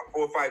had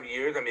 4 or 5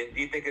 years. I mean,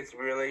 do you think it's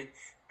really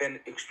been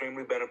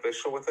extremely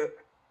beneficial with it?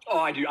 Oh,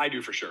 I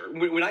do for sure.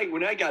 When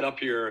I got up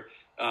here,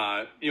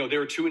 they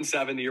were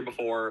 2-7 the year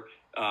before,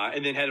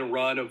 and then had a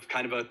run of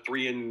kind of a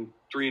 3-6,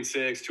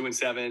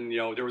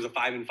 2-7. There was a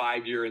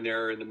 5-5 year in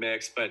there in the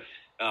mix, but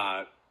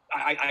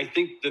I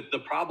think that the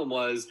problem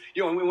was,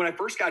 when I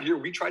first got here,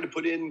 we tried to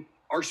put in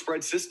our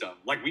spread system.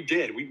 Like we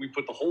did. We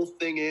put the whole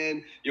thing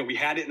in. We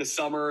had it in the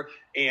summer,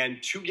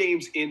 and 2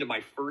 games into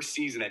my first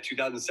season, that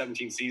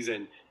 2017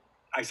 season,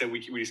 I said, we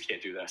just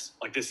can't do this.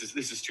 Like, this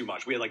is too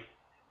much. We had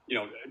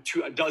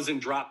a dozen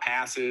drop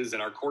passes,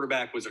 and our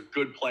quarterback was a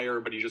good player,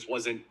 but he just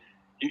wasn't,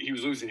 he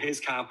was losing his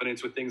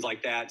confidence with things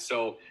like that.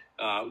 So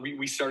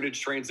we started to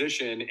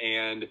transition,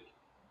 and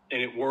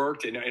it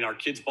worked, and our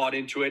kids bought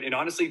into it. And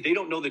honestly, they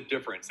don't know the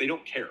difference. They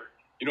don't care.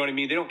 You know what I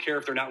mean? They don't care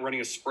if they're not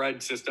running a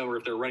spread system or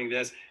if they're running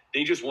this.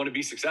 They just want to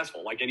be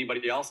successful like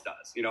anybody else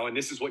does, and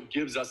this is what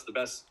gives us the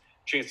best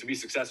chance to be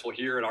successful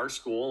here at our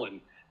school. And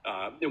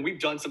we've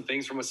done some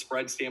things from a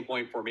spread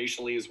standpoint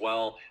formationally as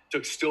well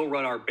to still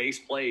run our base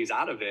plays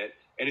out of it.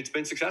 And it's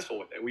been successful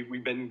with it.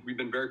 We've been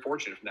very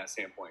fortunate from that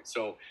standpoint.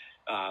 So,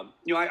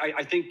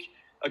 I think,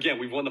 again,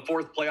 we've won the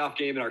 4th playoff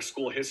game in our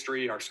school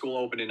history. Our school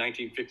opened in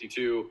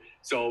 1952.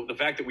 So the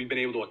fact that we've been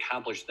able to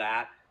accomplish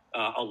that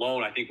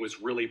alone, I think,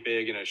 was really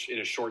big in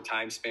a short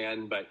time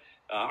span. But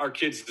our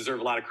kids deserve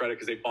a lot of credit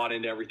because they bought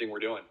into everything we're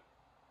doing.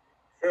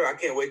 Sure, I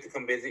can't wait to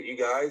come visit you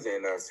guys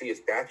and see a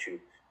statue.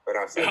 But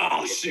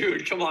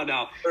shoot, come on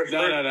now.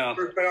 No.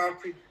 First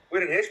playoff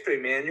win in history,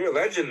 man. You're a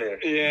legend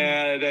there.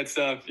 Yeah, that's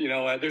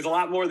there's a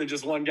lot more than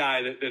just one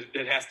guy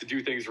that has to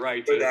do things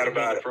right to build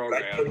the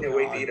program. I couldn't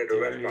wait to eat at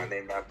a restaurant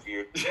named after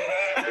you.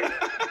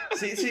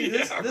 See,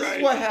 this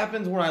is what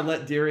happens when I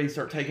let Deary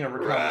start taking over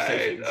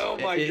conversations. Oh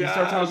my god!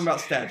 Start talking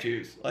about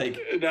statues.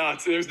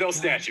 There's no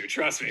statue.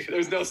 Trust me,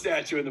 there's no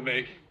statue in the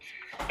making.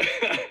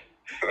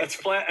 That's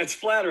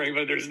flattering,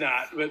 but there's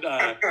not. But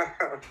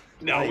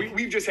no,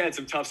 we've just had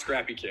some tough,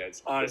 scrappy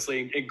kids,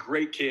 honestly, and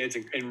great kids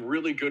and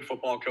really good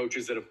football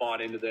coaches that have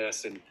bought into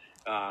this. And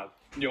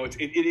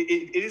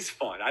it is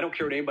fun. I don't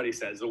care what anybody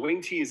says. The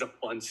wing tee is a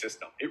fun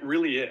system. It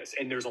really is.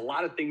 And there's a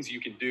lot of things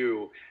you can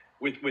do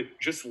with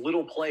just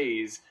little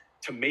plays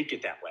to make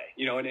it that way.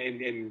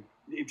 And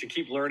to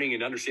keep learning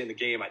and understand the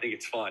game. I think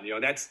it's fun.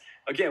 That's,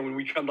 again, when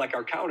we come like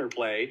our counter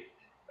play,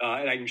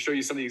 and I can show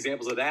you some of the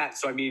examples of that.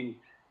 So I mean,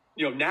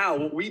 now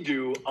what we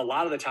do a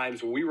lot of the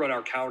times when we run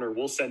our counter,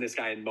 we'll send this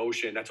guy in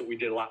motion. That's what we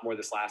did a lot more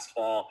this last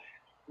fall.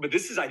 But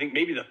this is, I think,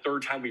 maybe the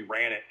 3rd time we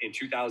ran it in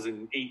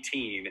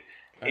 2018.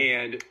 Okay.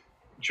 And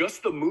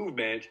just the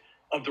movement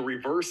of the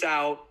reverse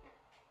out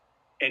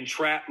and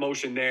trap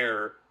motion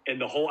there and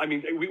the whole, I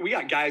mean, we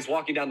got guys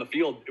walking down the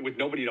field with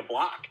nobody to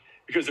block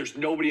because there's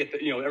nobody at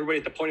the, everybody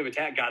at the point of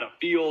attack got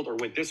upfield or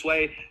went this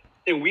way.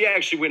 And we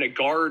actually went a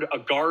guard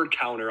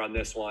counter on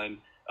this one.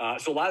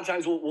 So a lot of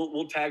times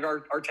we'll tag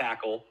our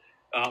tackle.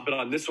 But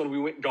on this one, we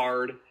went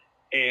guard,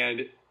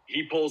 and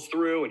he pulls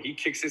through, and he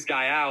kicks this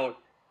guy out.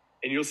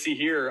 And you'll see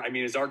here, I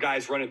mean, as our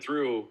guy's running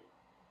through,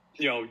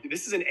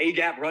 this is an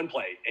A-gap run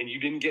play, and you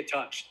didn't get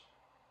touched.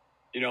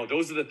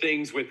 Those are the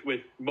things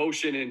with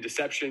motion and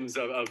deceptions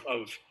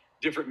of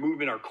different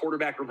movement, our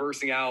quarterback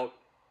reversing out,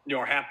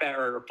 our halfback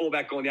or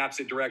fullback going the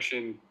opposite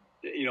direction.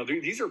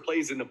 These are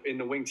plays in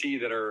the wing tee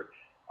that are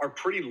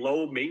pretty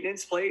low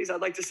maintenance plays,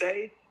 I'd like to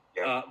say.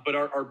 Yeah. But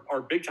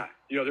are big time.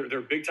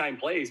 They're big time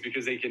plays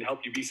because they can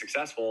help you be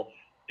successful.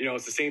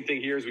 It's the same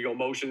thing here as we go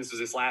motion. This was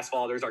this last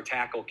fall. There's our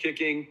tackle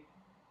kicking,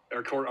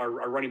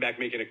 our running back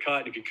making a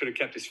cut. If he could have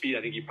kept his feet,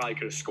 I think he probably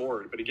could have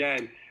scored. But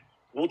again,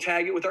 we'll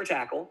tag it with our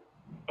tackle.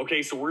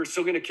 Okay, so we're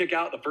still going to kick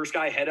out the first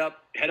guy head up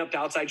to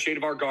outside shade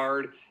of our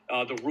guard.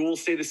 The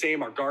rules stay the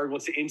same. Our guard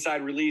wants the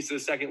inside release to the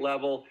second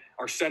level.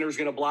 Our center's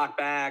going to block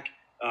back.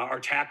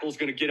 Our tackle's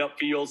going to get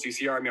upfield. So you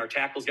see, our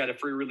tackle's got a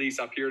free release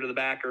up here to the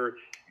backer.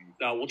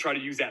 We'll try to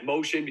use that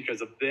motion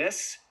because of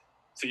this.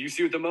 So you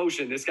see with the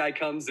motion, this guy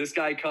comes,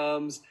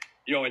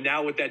 you know, and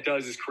now what that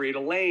does is create a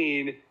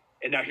lane.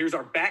 And now here's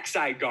our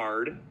backside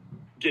guard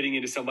getting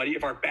into somebody.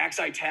 If our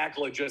backside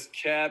tackle had just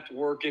kept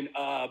working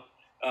up,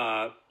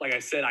 like I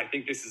said, I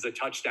think this is a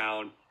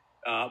touchdown.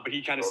 But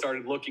he kind of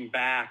started looking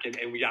back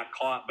and we got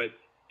caught. But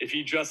if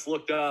he just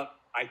looked up,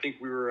 I think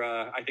we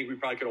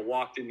probably could have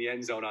walked in the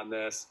end zone on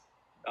this.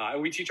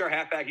 And we teach our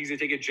halfback, he's going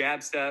to take a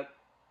jab step,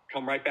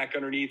 come right back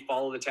underneath,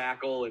 follow the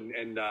tackle,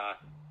 and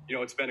you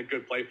know, it's been a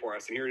good play for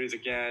us. And here it is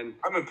again.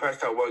 I'm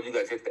impressed how well you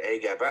guys hit the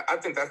A-gap. I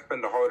think that's been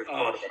the hardest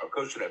part about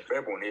coaching at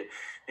Fairborn here.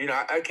 You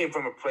know, I came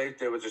from a place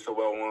that was just a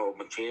well-oiled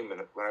machine when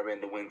I ran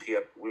the wing tee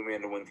up. We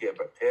ran the wing tee up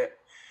at Pitt.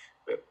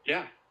 But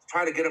yeah.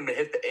 Trying to get them to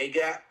hit the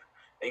A-gap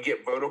and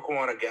get vertical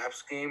on a gap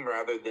scheme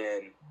rather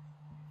than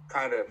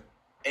kind of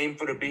aim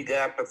for the B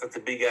gap if the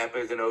B gap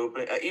isn't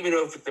open. Even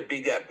though if it's a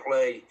B gap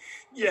play,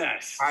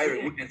 yes,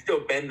 we can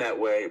still bend that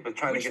way. But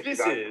trying to get this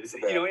is,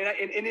 you know,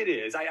 and it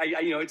is. I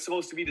you know, it's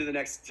supposed to be to the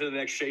next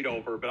shade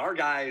over. But our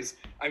guys,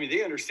 I mean,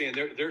 they understand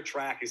their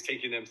track is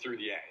taking them through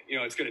the A. You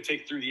know, it's going to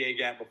take through the A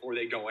gap before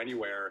they go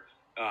anywhere.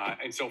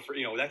 And so for,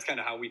 you know, that's kind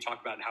of how we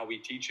talk about and how we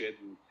teach it.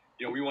 And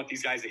you know, we want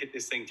these guys to hit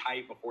this thing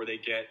tight before they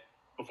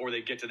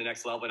get to the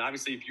next level. And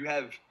obviously, if you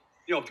have,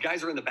 you know, if the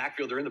guys are in the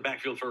backfield, they're in the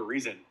backfield for a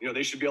reason. You know,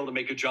 they should be able to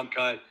make a jump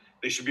cut.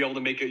 They should be able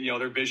to make it, you know,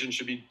 their vision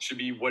should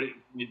be what it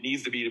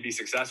needs to be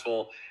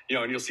successful. You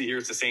know, and you'll see here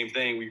it's the same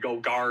thing. We go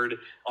guard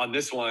on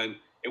this one,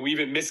 and we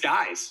even miss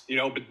guys, you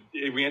know, but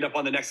we end up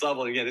on the next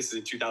level. And again, this is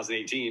in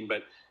 2018,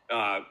 but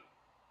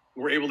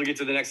we're able to get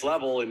to the next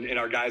level, and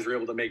our guys were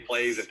able to make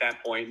plays at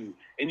that point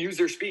and use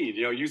their speed,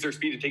 you know,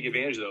 to take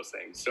advantage of those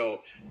things.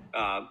 So,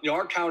 you know,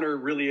 our counter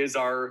really is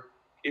our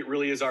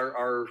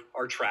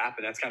trap,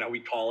 and that's kind of how we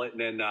call it.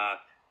 And then,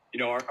 you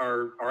know,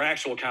 our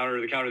actual counter,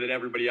 the counter that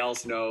everybody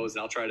else knows.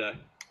 And I'll try to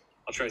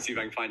see if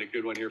I can find a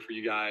good one here for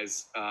you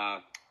guys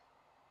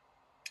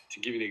to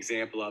give you an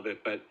example of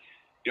it. But,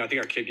 you know, I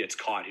think our kid gets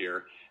caught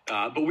here.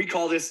 But we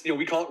call this, you know,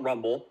 we call it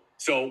rumble.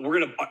 So we're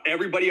going to,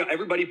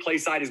 everybody play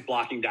side is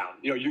blocking down.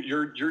 You know,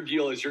 your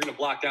deal is you're going to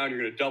block down, you're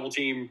going to double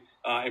team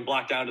and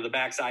block down to the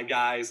backside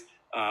guys.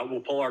 We'll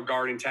pull our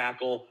guard and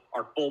tackle.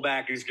 Our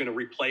fullback is going to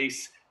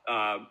replace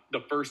the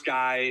first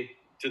guy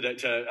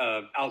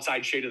to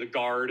outside shade of the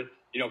guard,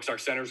 you know, because our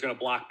center is going to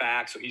block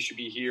back, so he should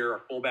be here.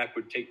 Our fullback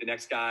would take the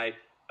next guy.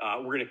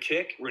 We're going to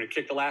kick. We're going to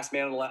kick the last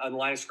man on the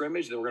line of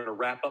scrimmage, then we're going to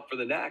wrap up for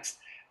the next.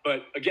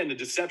 But again, the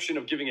deception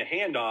of giving a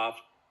handoff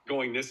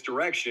going this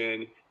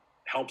direction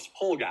helps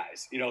pull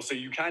guys, you know, so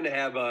you kind of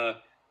have a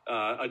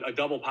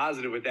double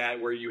positive with that,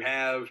 where you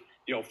have,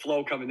 you know,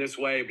 flow coming this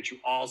way, but you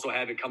also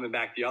have it coming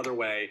back the other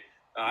way.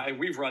 And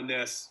we've run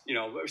this, you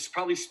know,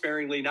 probably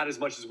sparingly, not as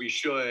much as we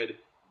should.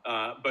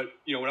 But,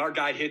 you know, when our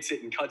guy hits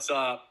it and cuts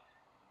up,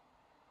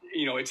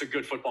 you know, it's a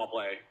good football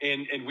play.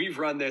 And we've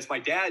run this. My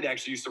dad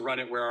actually used to run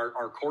it where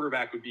our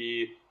quarterback would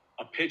be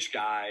a pitch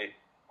guy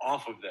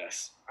off of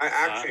this. I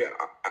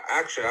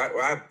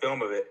have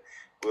film of it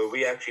where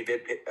we actually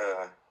did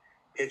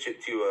pitch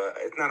it to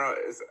it's not a,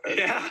 it's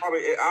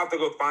probably, I'll have to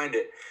go find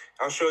it.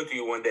 I'll show it to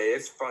you one day.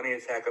 It's funny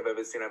as heck I've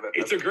ever seen.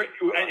 It's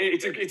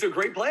a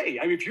great play.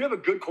 I mean, if you have a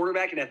good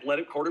quarterback, an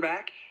athletic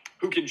quarterback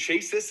who can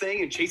chase this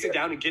thing and chase it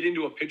down and get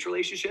into a pitch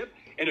relationship,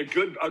 and a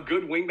good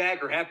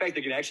wingback or halfback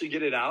that can actually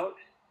get it out,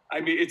 I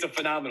mean, it's a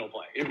phenomenal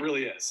play. It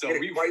really is. So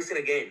we twice in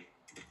a game.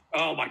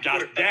 Oh my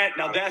God,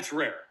 that's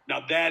rare.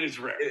 Now that is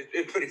rare.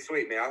 It's pretty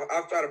sweet, man.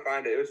 I'll try to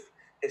find it. It was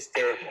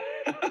hysterical.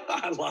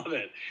 I love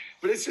it.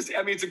 But it's just,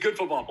 I mean, it's a good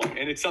football play,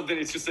 and it's something.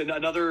 It's just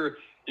another,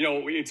 you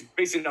know, it's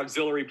basically an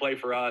auxiliary play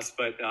for us.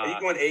 But are you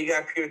going A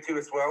gap here too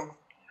as well?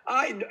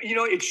 You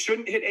know, it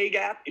shouldn't hit A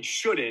gap. It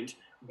shouldn't.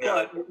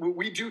 Yeah. But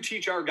we do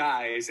teach our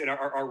guys and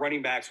our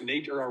running backs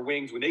or our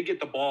wings, when they get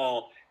the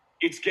ball,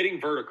 it's getting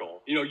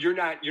vertical. You know, you're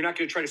not going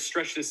to try to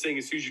stretch this thing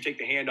as soon as you take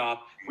the handoff.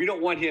 We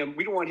don't want him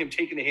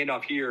taking the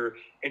handoff here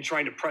and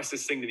trying to press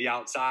this thing to the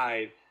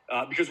outside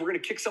because we're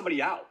going to kick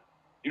somebody out.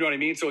 You know what I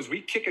mean? So as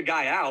we kick a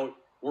guy out,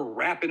 we're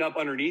wrapping up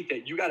underneath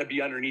it. You got to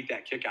be underneath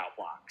that kick out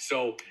block.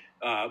 So,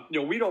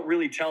 you know, we don't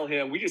really tell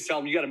him. We just tell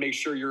him you got to make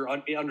sure you're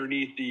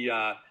underneath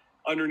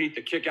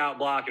the kick out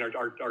block. And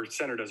our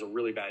center does a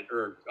really bad,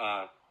 or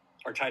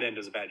our tight end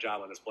does a bad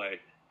job on this play.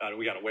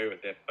 We got away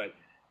with it. But,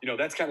 you know,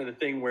 that's kind of the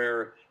thing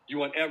where you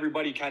want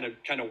everybody kind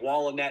of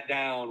walling that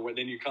down, where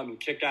then you come and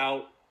kick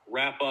out,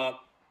 wrap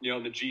up, you know,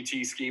 in the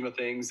GT scheme of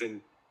things, and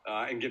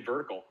get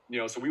vertical. You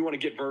know, so we want to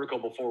get vertical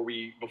before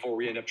we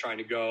end up trying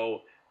to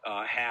go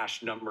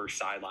hash number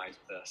sidelines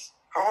with this.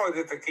 How hard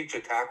is it to teach a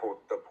tackle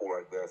to pull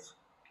like this?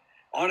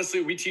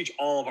 Honestly, we teach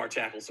all of our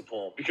tackles to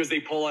pull because they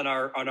pull on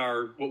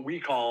our what we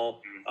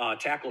call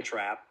tackle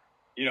trap.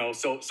 You know,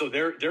 so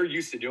they're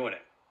used to doing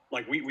it.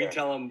 Like we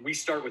tell them, we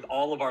start with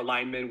all of our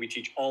linemen. We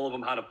teach all of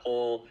them how to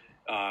pull.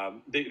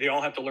 They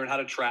all have to learn how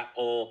to trap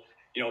pull.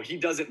 You know, he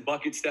doesn't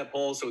bucket step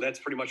pull, so that's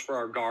pretty much for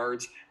our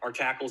guards. Our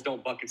tackles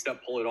don't bucket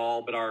step pull at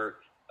all, but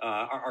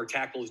our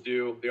tackles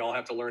do. They all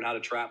have to learn how to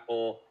trap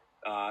pull.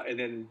 And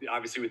then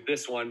obviously with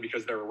this one,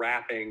 because they're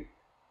wrapping,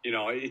 you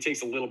know, it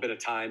takes a little bit of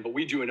time, but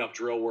we do enough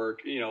drill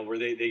work, you know, where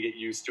they get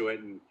used to it.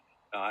 And,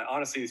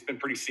 Honestly, it's been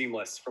pretty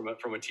seamless from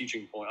a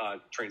teaching point,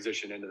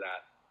 transition into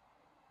that.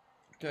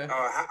 Okay.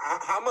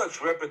 How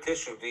much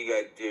repetition do you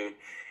guys do?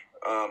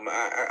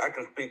 I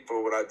can speak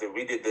for what I did.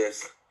 We did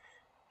this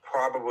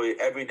probably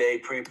every day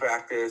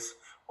pre-practice.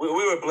 We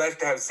were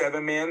blessed to have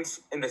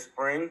 7-mans in the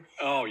spring.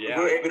 Oh, yeah.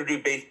 We were able to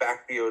do base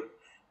backfield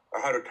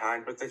 100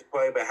 times with this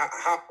play. But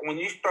how when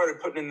you started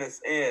putting this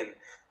in,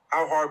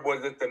 how hard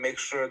was it to make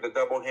sure the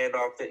double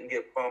handoff didn't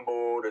get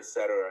fumbled, et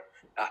cetera?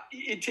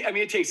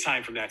 It takes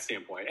time from that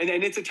standpoint. And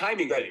it's a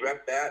timing thing. You guys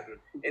rep that?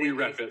 And we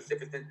rep it.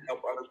 To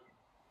help others?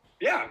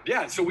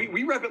 Yeah. So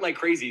we rep it like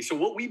crazy. So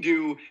what we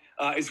do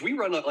is we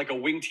run like a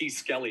wing T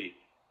skelly.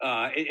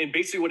 And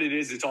basically what it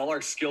is, it's all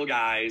our skill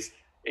guys,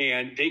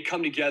 and they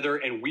come together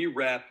and we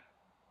rep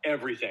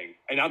everything.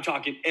 And I'm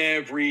talking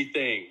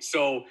everything.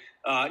 So,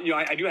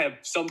 I do have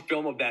some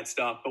film of that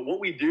stuff, but what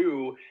we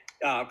do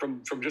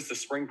from just the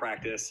spring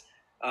practice,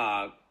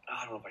 I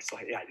don't know if I saw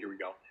it. Yeah, here we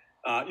go.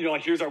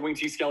 Like here's our wing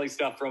T skelly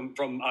stuff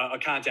from a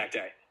contact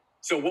day.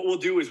 So what we'll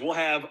do is we'll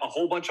have a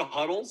whole bunch of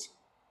huddles.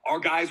 Our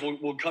guys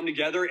will come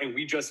together and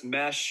we just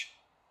mesh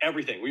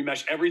everything. We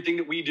mesh everything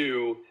that we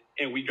do,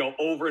 and we go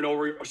over and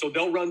over. So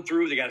they'll run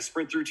through. They got to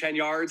sprint through 10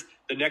 yards.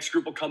 The next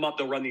group will come up.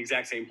 They'll run the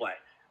exact same play.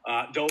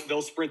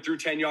 They'll sprint through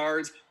 10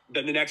 yards.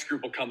 Then the next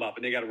group will come up,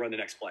 and they got to run the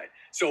next play.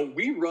 So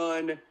we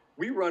run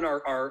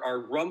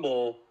our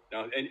rumble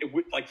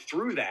like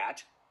through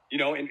that,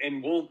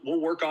 and we'll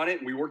work on it.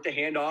 And we work the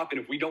handoff. And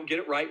if we don't get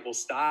it right, we'll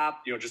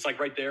stop. Just like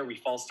right there, we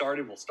false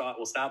started. We'll stop.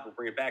 We'll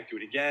bring it back. Do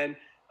it again.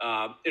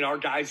 And our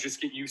guys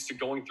just get used to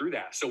going through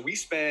that. So we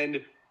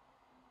spend.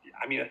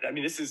 I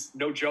mean, this is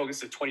no joke. This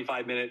is a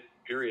 25-minute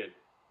period,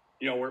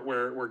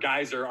 where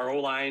guys are our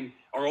O-line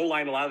a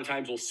lot of the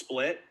times will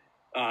split.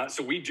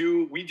 So we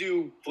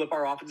do flip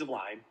our offensive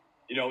line,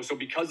 so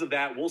because of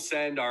that, we'll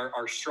send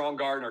our strong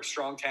guard and our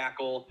strong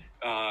tackle,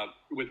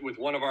 with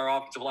one of our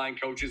offensive line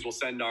coaches. We'll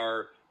send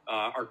our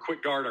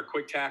quick guard, our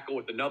quick tackle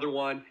with another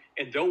one,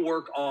 and they'll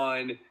work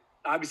on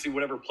obviously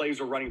whatever plays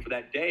we're running for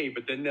that day,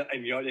 but then,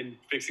 and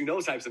fixing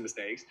those types of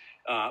mistakes.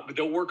 But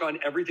they'll work on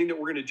everything that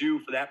we're going to do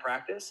for that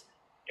practice.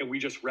 And we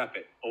just rep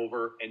it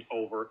over and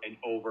over and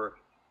over.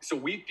 So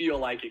we feel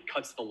like it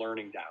cuts the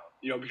learning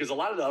down, because a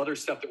lot of the other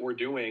stuff that we're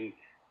doing,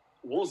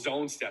 we'll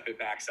zone step it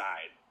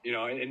backside,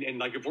 and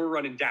like if we're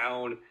running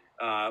down,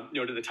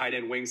 to the tight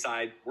end wing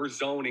side, we're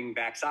zoning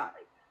backside,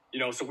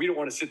 so we don't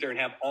want to sit there and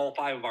have all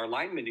 5 of our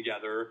linemen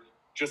together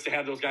just to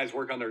have those guys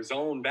work on their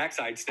zone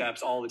backside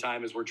steps all the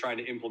time as we're trying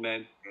to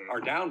implement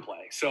our down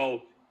play.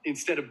 So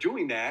instead of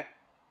doing that,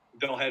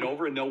 they'll head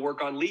over and they'll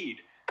work on lead.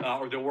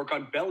 Or they'll work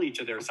on belly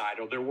to their side,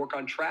 or they'll work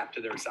on trap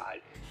to their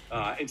side.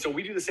 And so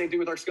we do the same thing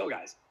with our skill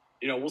guys.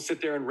 We'll sit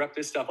there and rep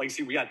this stuff. Like,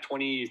 see, we got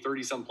 20,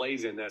 30 some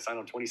plays in this. I don't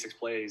know, 26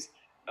 plays.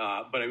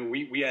 But I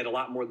mean, we had a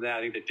lot more than that,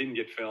 I think, that didn't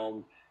get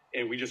filmed.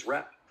 And we just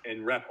rep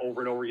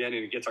over and over again.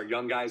 And it gets our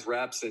young guys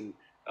reps. And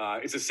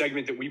it's a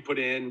segment that we put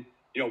in.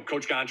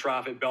 Coach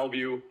Gontroff at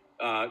Bellevue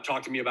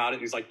talked to me about it.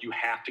 And he's like, you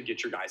have to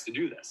get your guys to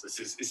do this.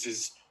 This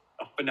is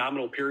a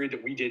phenomenal period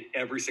that we did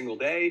every single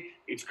day.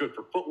 It's good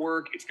for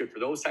footwork. It's good for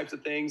those types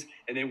of things.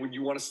 And then when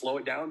you want to slow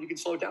it down, you can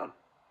slow it down.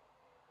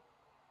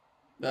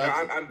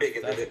 I'm big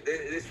into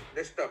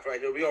this stuff right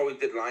here. We always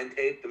did line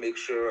tape to make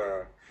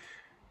sure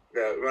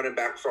the running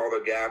backs saw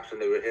the gaps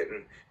and they were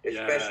hitting,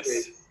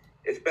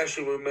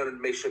 especially when we wanted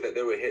to make sure that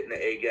they were hitting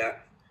the A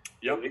gap.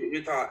 Yep.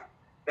 We thought,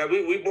 now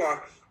we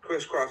blocked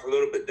crisscross a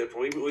little bit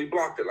different. We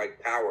blocked it like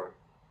power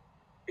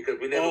because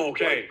we never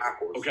okay.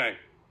 backwards. Okay.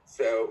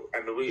 So,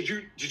 I mean,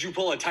 did you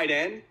pull a tight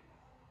end?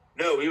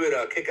 No, we would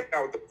kick it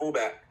out with the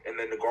fullback, and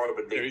then the guard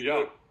would. There you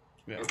go.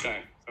 Yeah.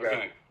 Okay.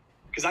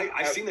 Because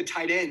I've seen the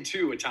tight end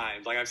too at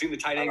times. Like I've seen the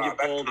tight end get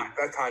pulled.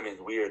 That timing is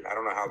weird. I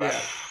don't know how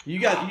that.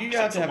 Yeah. You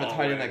got to have a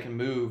tight end that can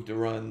move to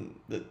run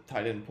the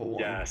tight end pull.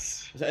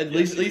 Yes. At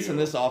least in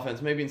this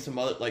offense, maybe in some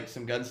other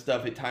some gun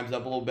stuff, it times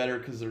up a little better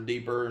because they're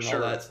deeper and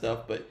all that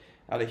stuff. But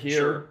out of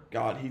here,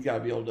 God, he's got to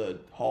be able to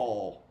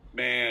haul.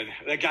 Man,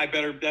 that guy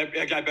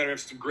better have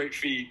some great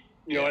feet.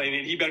 You know what I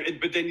mean? He better,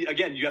 but then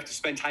again, you have to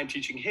spend time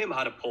teaching him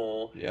how to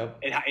pull,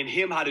 and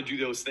him how to do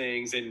those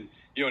things. And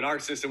in our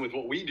system with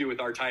what we do with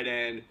our tight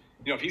end,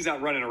 if he's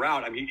not running a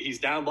route, I mean, he's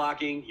down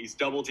blocking, he's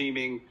double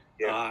teaming,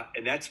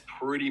 and that's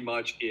pretty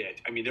much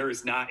it. I mean,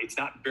 it's not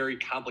very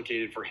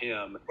complicated for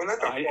him. Well,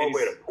 that's a long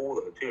way to pull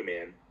though, too,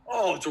 man.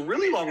 Oh, it's a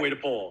really long way to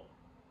pull.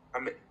 I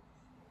mean,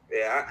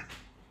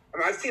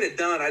 I've seen it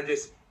done.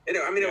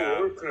 It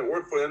works and it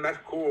worked for them. That's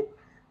cool.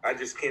 I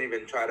just can't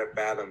even try to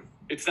fathom.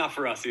 It's not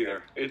for us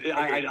either.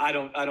 I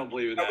don't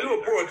believe in that. We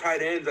were pulling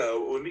tight ends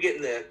though. When we get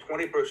in the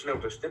 20 personnel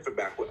with a sniffer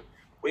back,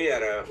 we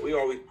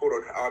always pulled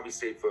it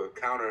obviously for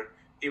counter.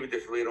 He would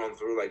just lead on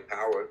through like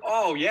power.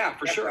 Oh yeah,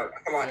 for sure.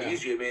 That's a lot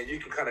easier, man. You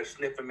can kind of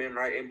sniff him in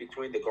right in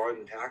between the guard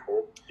and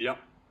tackle. Yep.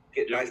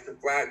 Get nice and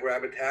flat,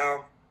 grab a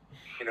towel.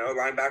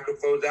 Linebacker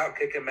flows out,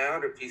 kick him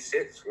out. If he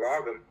sits,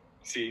 log him.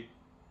 See,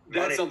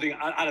 that's something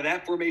out of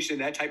that formation,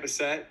 that type of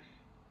set,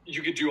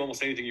 you could do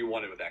almost anything you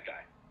wanted with that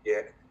guy.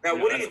 Yeah. Now,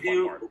 what do you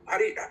do?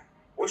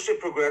 What's your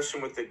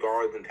progression with the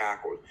guards and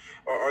tackles?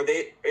 Or are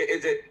they?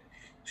 Is it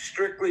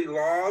strictly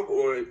log,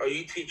 or are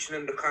you teaching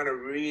them to kind of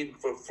read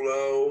for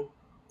flow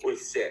or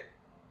sit?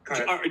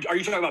 Are you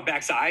talking about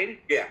backside?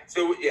 Yeah.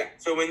 So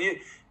when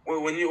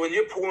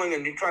you're pulling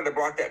and you're trying to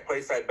block that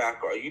play side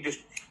back, are you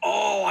just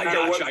I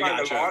gotcha.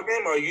 to log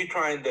him, or are you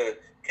trying to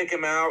kick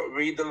him out,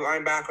 read the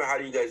linebacker? How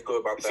do you guys go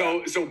about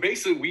that? So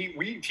basically,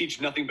 we teach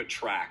nothing but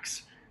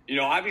tracks.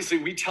 Obviously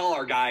we tell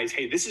our guys,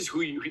 hey, this is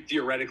who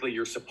theoretically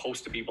you're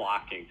supposed to be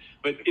blocking.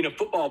 But in a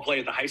football play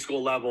at the high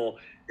school level,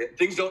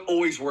 things don't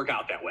always work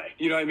out that way.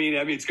 You know what I mean?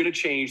 It's going to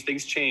change.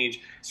 Things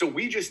change. So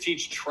we just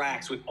teach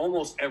tracks with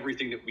almost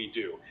everything that we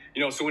do.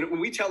 So when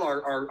we tell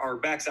our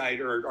backside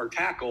or our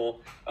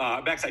tackle,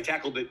 backside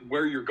tackle, that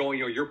where you're going,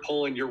 you're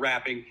pulling, you're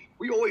wrapping,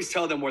 we always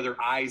tell them where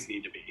their eyes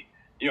need to be.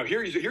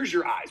 Here's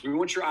your eyes. We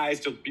want your eyes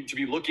to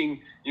be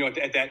looking,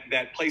 at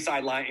that play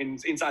side line,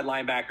 inside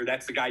linebacker.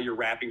 That's the guy you're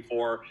wrapping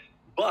for.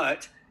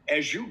 But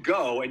as you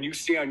go and you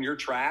stay on your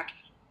track,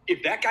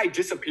 if that guy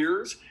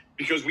disappears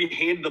because we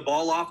handed the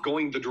ball off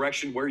going the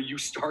direction where you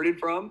started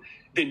from,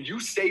 then you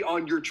stay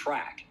on your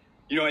track.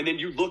 And then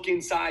you look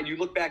inside, you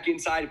look back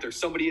inside. If there's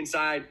somebody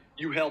inside,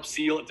 you help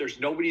seal. If there's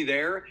nobody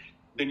there,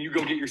 then you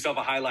go get yourself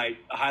a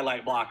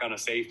highlight block on a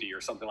safety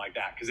or something like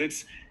that.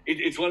 Because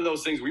it's one of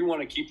those things we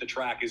want to keep the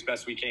track as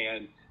best we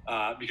can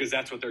because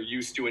that's what they're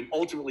used to. And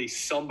ultimately,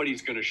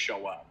 somebody's going to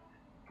show up.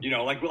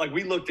 Like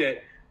we looked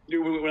at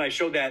when I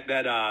showed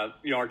that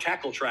our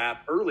tackle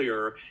trap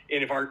earlier,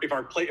 and if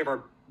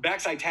our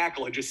backside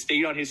tackle had just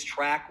stayed on his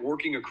track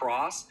working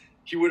across,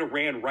 he would have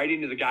ran right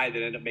into the guy that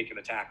ended up making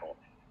the tackle.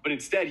 But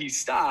instead, he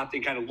stopped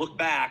and kind of looked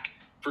back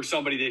for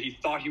somebody that he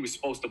thought he was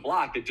supposed to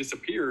block that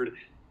disappeared.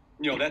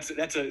 That's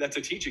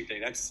a teaching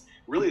thing. That's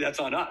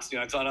on us.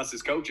 It's on us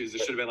as coaches. It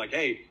should have been like,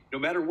 hey, no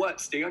matter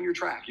what, stay on your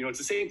track. It's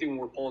the same thing when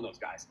we're pulling those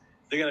guys.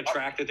 They got a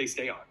track that they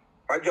stay on.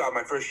 My job,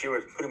 my first year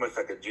was pretty much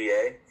like a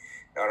GA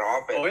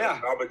on offense. Oh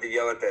yeah. I would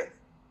yell at the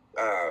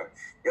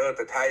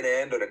tight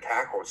end or the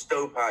tackle,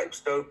 stovepipe.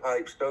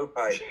 I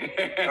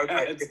was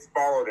like, just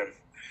followed him.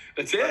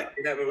 That's it.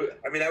 That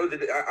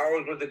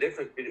was the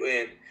difference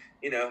between,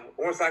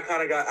 once I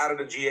kind of got out of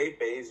the GA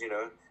phase, and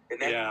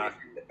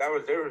that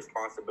was their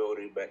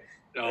responsibility. But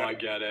I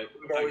get it.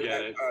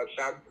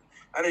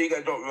 I know you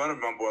guys don't run a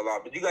Rumble a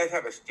lot, but you guys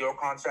have a steal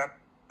concept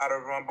out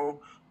of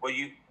Rumble where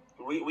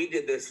we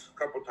did this a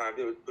couple times.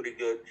 It was pretty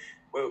good.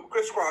 Well,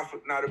 crisscross.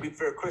 Now, to be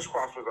fair,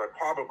 crisscross was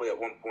probably at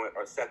one point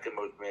our second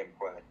most ran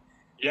play.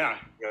 Yeah.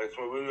 It's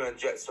when we ran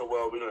jet so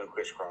well, we ran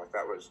crisscross.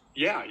 That was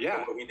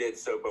what we did.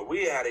 So, but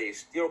we had a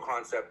steal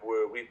concept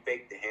where we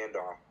faked the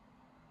handoff.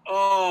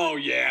 Oh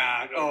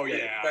yeah. Oh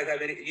yeah.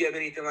 Do you have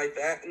anything like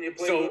that in your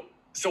playbook?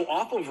 So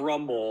off of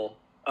Rumble,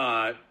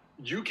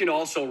 you can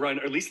also run,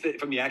 or at least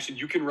from the action,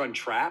 you can run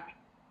trap,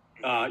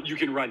 you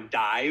can run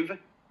dive,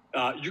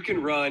 you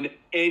can run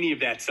any of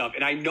that stuff.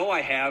 And I know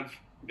I have.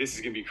 This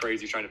is gonna be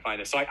crazy trying to find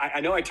this. So I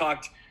know I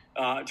talked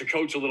to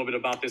Coach a little bit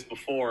about this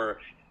before,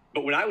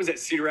 but when I was at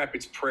Cedar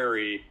Rapids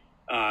Prairie,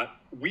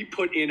 we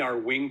put in our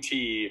wing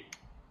tee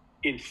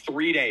in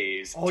 3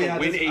 days.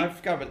 I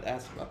forgot to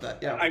ask about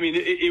that. Yeah.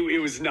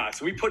 It was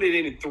nuts. We put it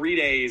in 3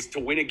 days to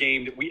win a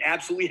game that we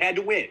absolutely had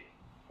to win.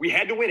 We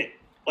had to win it,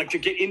 like to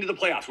get into the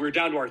playoffs. We were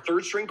down to our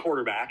third string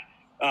quarterback.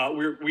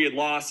 We had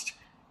lost,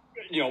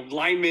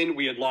 linemen.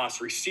 We had lost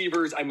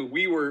receivers.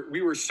 We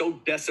were so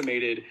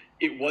decimated,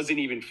 it wasn't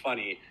even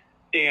funny.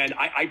 And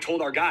I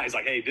told our guys,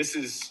 like, hey, this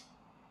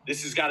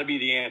has got to be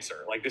the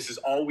answer. Like, this is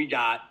all we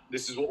got.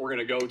 This is what we're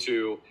going to go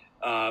to.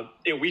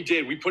 And we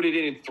did. We put it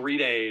in 3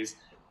 days,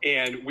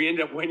 and we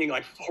ended up winning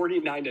like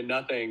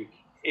 49-0.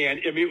 And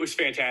it was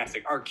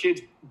fantastic. Our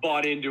kids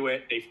bought into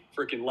it. They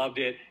freaking loved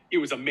it. It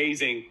was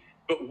amazing.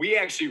 But we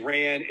actually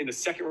ran in the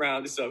second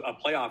round. This is a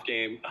playoff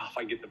game. Oh, if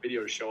I can get the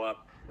video to show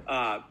up.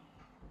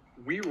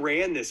 We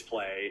ran this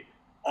play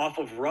off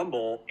of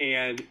Rumble,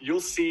 and you'll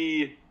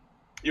see,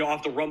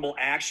 off the Rumble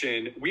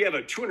action, we have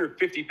a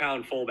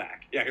 250-pound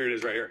fullback. Yeah, here it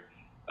is right here.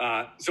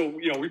 So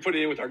we put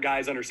it in with our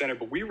guys under center,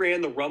 but we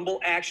ran the Rumble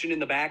action in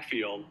the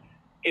backfield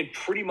and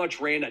pretty much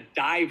ran a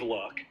dive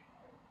look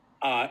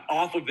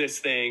off of this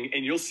thing.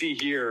 And you'll see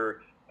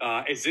here,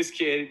 as this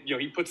kid,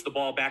 he puts the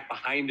ball back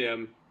behind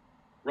him,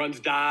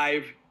 runs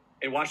dive,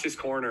 and watch this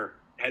corner,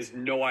 has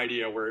no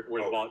idea where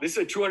the ball. This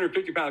is a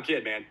 250-pound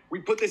kid, man. We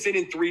put this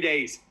in 3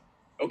 days.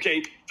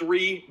 Okay,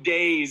 3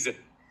 days.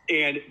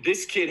 And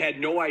this kid had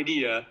no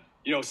idea,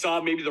 saw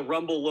maybe the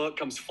Rumble look,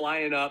 comes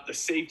flying up. The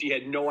safety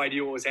had no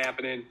idea what was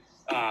happening.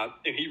 And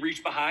he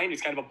reached behind.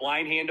 It's kind of a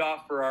blind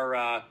handoff for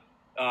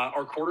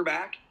our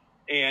quarterback.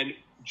 And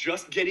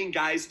just getting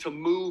guys to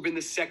move in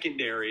the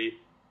secondary,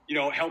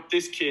 helped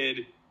this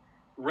kid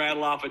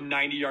rattle off a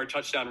 90-yard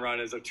touchdown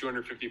run as a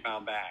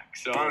 250-pound back.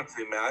 So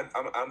honestly, man,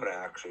 I'm going to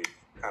actually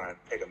kind of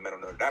take a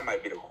mental note. That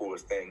might be the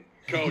coolest thing.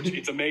 Coach,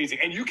 it's amazing.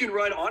 And you can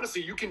run,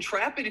 honestly, you can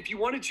trap it if you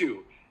wanted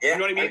to. Yeah, you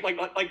know what I mean?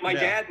 Like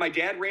my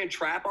dad ran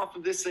trap off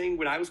of this thing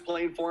when I was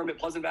playing for him at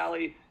Pleasant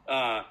Valley.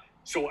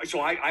 So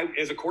I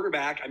as a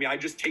quarterback, I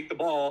just take the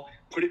ball,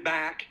 put it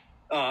back,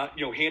 hand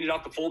it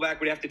off. The fullback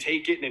would have to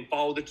take it and then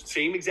follow the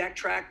same exact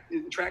tracks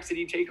that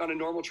he'd take on a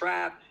normal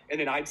trap. and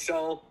then I'd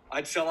sell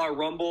our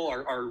rumble,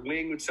 our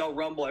wing would sell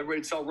rumble, everybody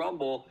would sell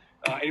rumble,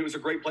 and it was a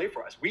great play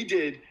for us. We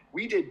did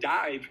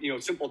dive,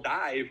 simple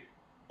dive,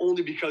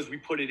 only because we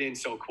put it in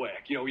so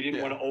quick. We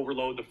didn't want to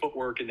overload the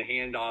footwork and the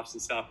handoffs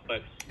and stuff.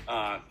 But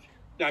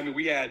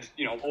we had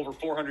over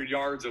 400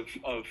 yards of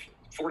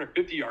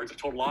 450 yards of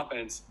total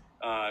offense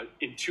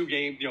in 2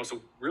 games.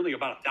 So really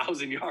about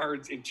 1,000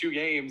 yards in 2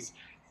 games.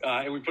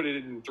 And we put it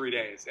in 3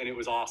 days, and it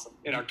was awesome.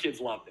 And our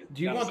kids loved it.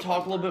 Do you want to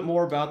talk a little bit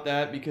more about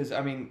that? Because,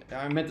 I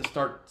meant to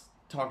start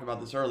talking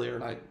about this earlier,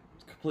 and I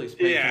completely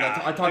spaced. Yeah,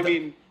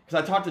 because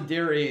I talked to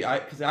Derry.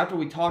 Because after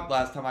we talked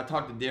last time, I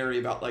talked to Derry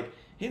about,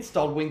 he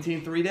installed Wing T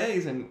in 3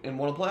 days and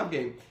won a playoff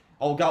game.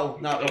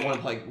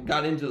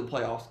 Got into the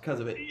playoffs because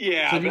of it.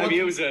 Yeah, so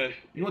it was a...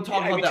 You want to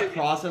talk about that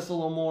process a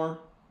little more?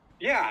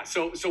 Yeah,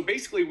 so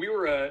basically we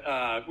were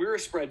a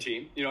spread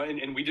team,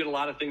 and we did a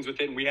lot of things with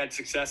it, and we had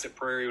success at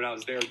Prairie when I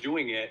was there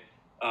doing it.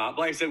 But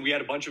like I said, we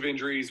had a bunch of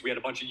injuries, we had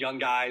a bunch of young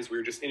guys, we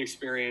were just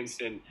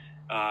inexperienced, and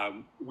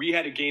we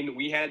had a game that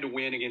we had to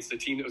win against a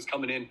team that was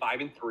coming in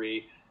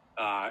 5-3,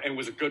 and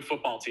was a good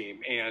football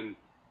team. And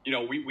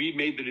we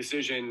made the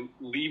decision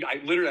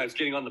I was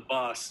getting on the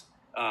bus,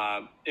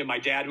 and my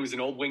dad, who's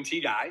an old Wing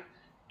T guy,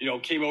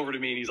 came over to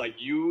me and he's like,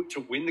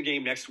 to win the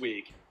game next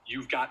week,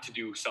 you've got to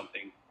do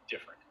something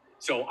different.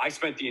 So I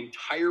spent the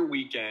entire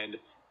weekend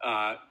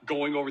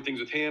going over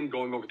things with him,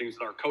 going over things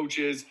with our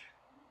coaches.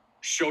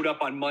 Showed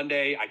up on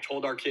Monday. I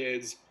told our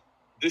kids,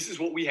 this is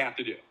what we have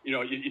to do.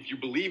 If you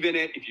believe in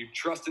it, if you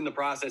trust in the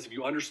process, if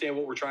you understand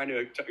what we're trying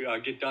to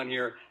get done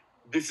here,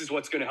 this is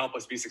what's going to help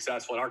us be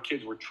successful. And our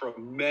kids were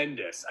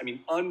tremendous.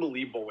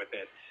 Unbelievable with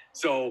it.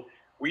 So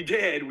we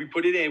did. We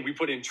put it in. We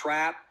put in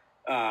trap.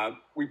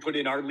 We put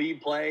in our lead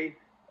play.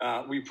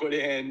 We put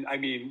in,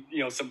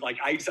 some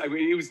ice.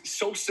 It was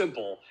so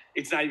simple.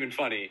 It's not even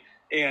funny.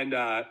 And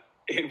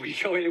we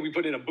go in and we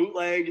put in a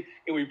bootleg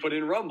and we put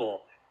in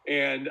rumble.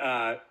 And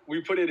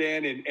we put it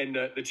in, and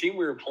the team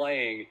we were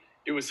playing,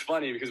 it was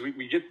funny because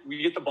we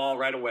get the ball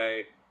right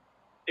away,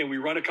 and we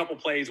run a couple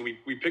plays, and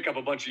we pick up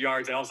a bunch of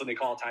yards, and all of a sudden they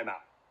call a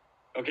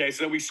timeout. Okay,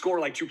 so then we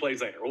score 2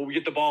 plays later. Well, we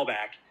get the ball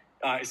back.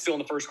 It's still in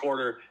the first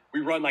quarter.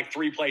 We run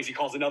 3 plays. He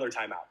calls another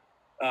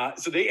timeout.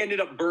 So they ended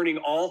up burning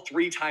all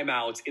 3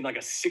 timeouts in a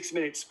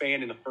 6-minute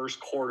span in the first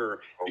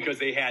quarter because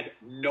they had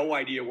no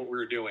idea what we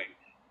were doing.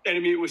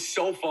 And it was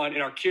so fun,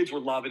 and our kids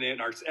were loving it,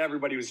 and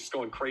everybody was just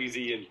going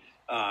crazy. And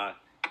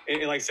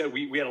like I said,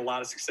 we had a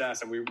lot of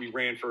success, and we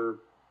ran for,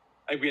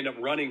 we ended up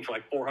running for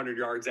 400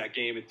 yards that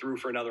game and threw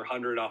for another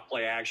 100 off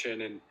play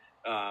action, and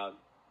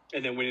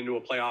then went into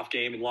a playoff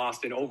game and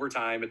lost in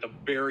overtime at the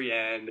very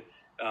end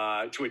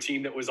to a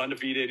team that was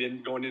undefeated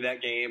and going into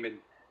that game and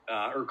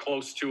or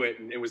close to it,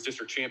 and it was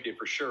district champion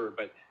for sure.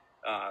 But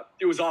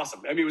it was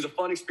awesome. It was a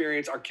fun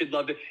experience. Our kid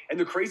loved it, and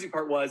the crazy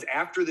part was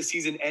after the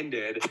season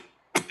ended,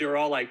 they were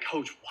all like,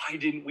 "Coach, why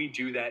didn't we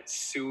do that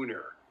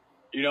sooner?"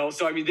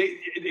 So they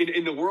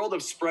in the world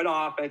of spread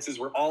offenses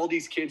where all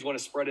these kids want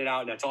to spread it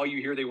out and that's all you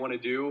hear they want to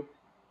do,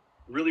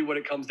 really what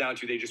it comes down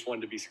to, they just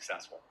wanted to be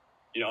successful,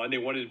 and they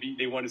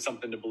wanted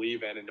something to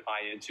believe in and to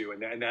buy into,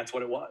 and that's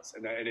what it was,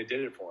 and it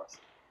did it for us.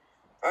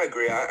 I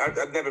agree.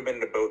 I've never been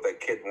in the boat that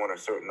kids want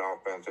a certain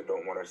offense or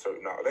don't want a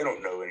certain. They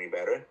don't know any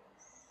better.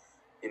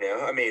 We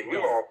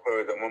were all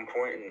players at one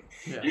point,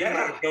 and we might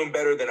have known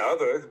better than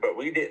others, but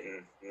we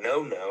didn't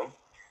know.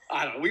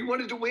 I don't know. We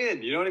wanted to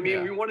win. You know what I mean?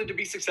 Yeah. We wanted to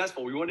be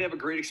successful. We wanted to have a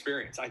great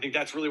experience. I think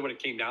that's really what it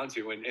came down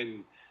to.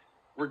 And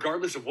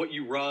regardless of what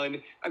you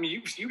run,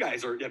 you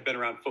guys have been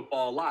around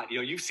football a lot.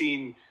 You've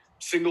seen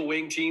single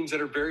wing teams that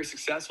are very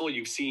successful.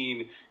 You've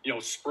seen,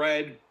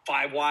 spread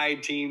 5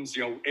 wide teams,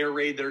 air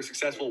raid that are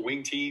successful,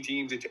 wing T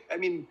teams.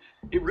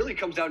 It really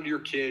comes down to your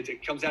kids.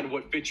 It comes down to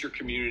what fits your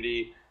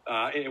community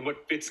and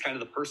what fits kind of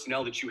the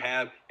personnel that you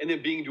have, and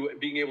then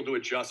being able to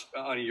adjust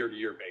on a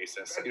year-to-year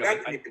basis.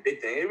 That's the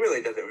big thing. It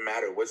really doesn't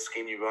matter what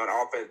scheme you run,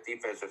 offense,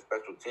 defense, or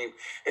special team.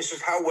 It's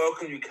just how well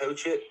can you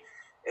coach it,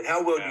 and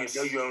how well do you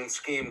know your own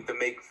scheme to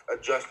make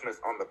adjustments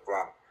on the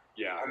fly.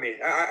 Yeah.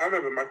 I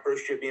remember my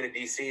first year being a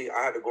DC,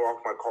 I had to go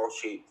off my call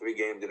sheet 3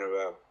 games in a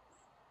row.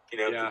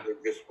 They're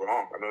just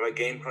wrong. My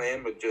game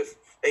plan was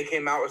they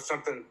came out with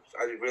something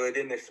I really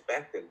didn't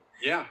expect.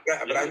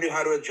 But I knew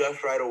how to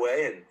adjust right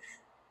away,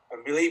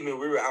 and believe me,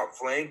 we were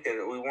outflanked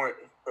and we weren't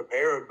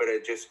prepared, but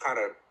it just kind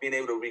of being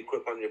able to be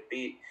quick on your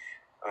feet.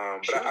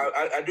 But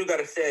I do got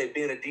to say,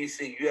 being a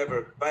DC,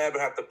 if I ever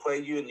have to play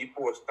you and you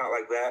pull a stunt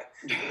like that,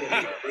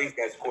 please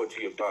get scored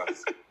to your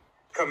bus.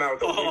 Come out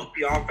with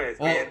the offense,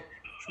 man.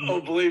 Oh,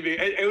 believe me.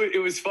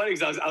 It was funny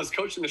because I was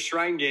coaching the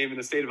Shrine game in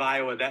the state of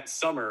Iowa that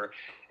summer,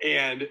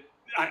 and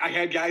I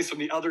had guys from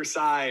the other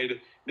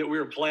side that we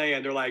were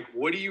playing. They're like,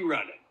 "What are you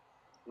running?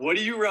 What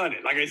are you running?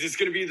 Is this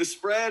going to be the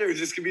spread, or is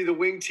this going to be the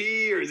wing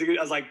T, or is it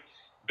I was like,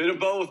 bit of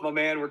both, my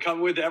man. We're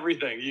coming with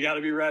everything. You got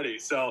to be ready.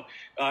 So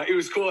it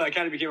was cool. I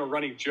kind of became a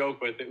running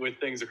joke with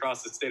things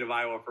across the state of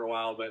Iowa for a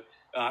while, but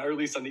or at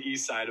least on the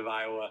east side of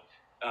Iowa.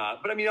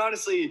 But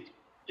honestly,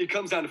 it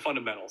comes down to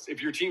fundamentals.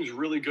 If your team's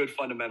really good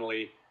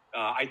fundamentally,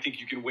 I think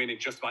you can win in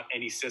just about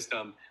any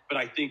system. But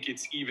I think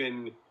it's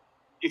even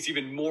it's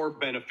even more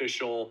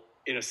beneficial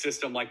in a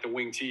system like the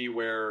wing T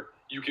where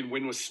you can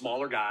win with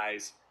smaller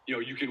guys. You know,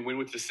 you can win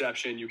with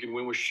deception. You can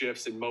win with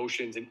shifts and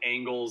motions and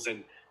angles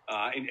and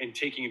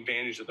taking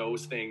advantage of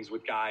those things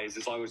with guys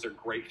as long as they're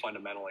great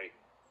fundamentally.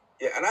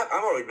 Yeah, and I've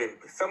always been.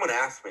 Someone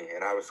asked me,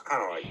 and I was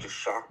kind of like just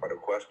shocked by the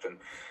question.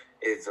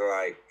 It's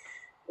like,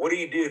 what do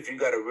you do if you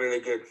got a really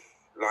good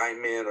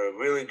lineman or a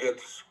really good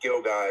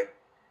skill guy?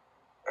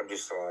 I'm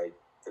just like,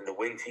 then the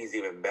wing T's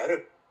even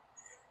better.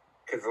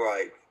 Because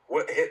like,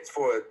 what hits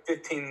for a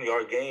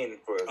 15-yard gain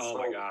for a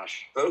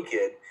slow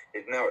kid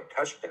is now a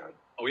touchdown.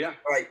 Oh, yeah.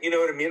 Like, you know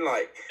what I mean?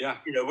 Like, yeah.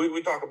 You know,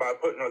 we talk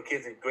about putting our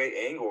kids in great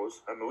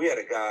angles. I mean, we had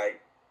a guy,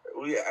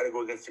 we had to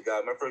go against a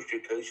guy, my first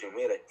year coaching,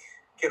 we had a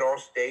kid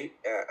all-state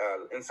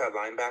inside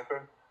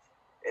linebacker.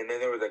 And then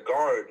there was a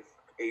guard.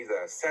 He's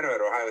a center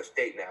at Ohio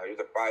State now. He's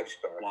a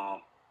 5-star.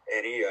 Wow.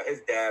 And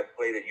his dad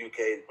played at UK.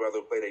 His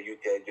brother played at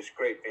UK. Just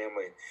great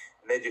family.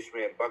 And they just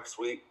ran buck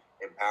sweep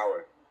and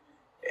power.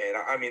 And,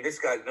 I mean, this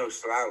guy's no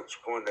slouch.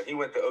 He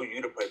went to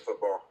OU to play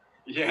football.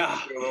 Yeah,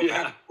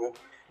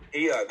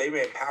 They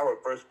ran power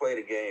first play of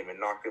the game and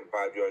knocked him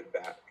 5 yards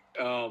back.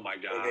 Oh, my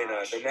gosh. And then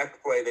the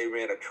next play, they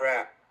ran a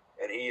trap,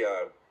 and he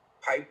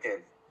piped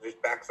in,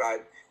 just backside.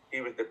 He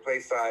was the play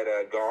side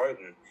guard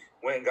and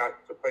went and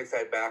got the play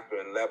side backer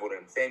and leveled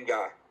him. Same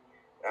guy.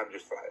 I'm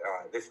just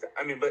like, this guy.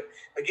 I mean, but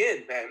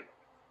again, man,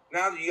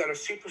 now that you got a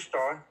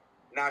superstar,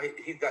 now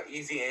he's got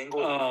easy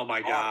angles. Oh,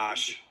 my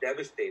gosh. He's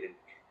devastated.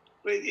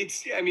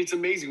 It's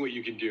amazing what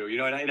you can do, you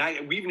know,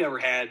 and we've never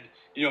had,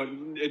 you know,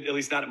 at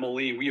least not at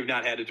Moline, we have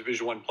not had a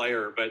Division I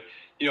player, but,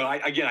 you know,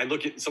 I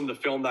look at some of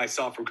the film that I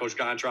saw from Coach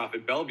Gontroff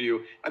at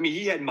Bellevue. I mean,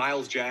 he had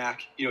Miles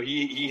Jack, you know,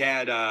 he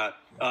had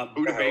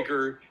Buda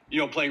Baker, you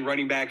know, playing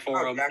running back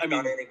for him. Jack's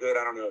not any good.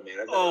 I don't know,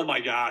 man. Oh my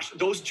gosh,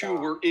 those two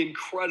were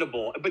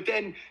incredible. But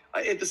then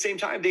at the same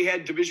time, they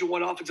had Division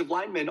I offensive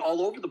linemen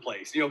all over the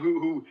place, you know,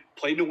 who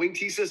played in a wing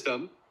T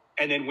system.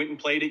 And then went and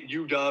played at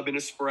UW in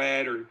a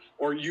spread or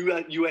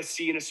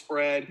USC in a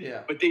spread.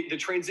 Yeah. But the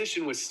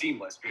transition was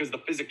seamless because the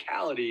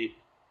physicality,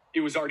 it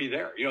was already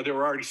there. You know, they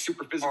were already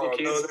super physical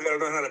kids. No, they got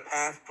to learn how to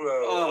pass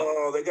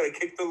pro. They got to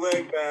kick the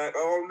leg back.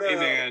 Oh, no. Hey,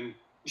 man,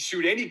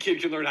 shoot, any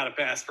kid can learn how to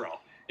pass pro.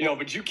 You know,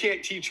 but you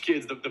can't teach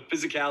kids the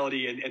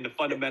physicality and the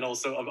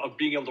fundamentals of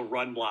being able to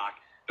run block.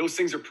 Those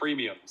things are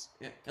premiums.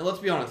 Yeah. And let's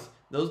be honest,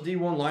 those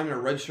D1 linemen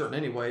are redshirting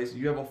anyways.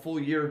 You have a full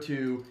year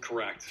to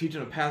teach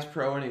them to pass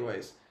pro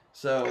anyways.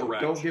 So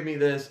don't give me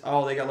this.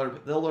 Oh,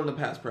 they'll learn to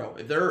pass pro.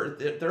 If they're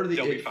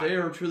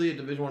truly a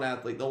Division I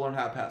athlete, they'll learn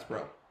how to pass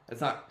pro.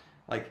 It's not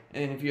like,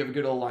 and if you have a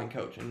good O-line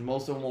coach, and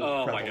most of them will.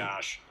 Oh my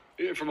gosh!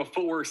 From a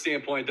footwork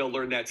standpoint, they'll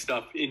learn that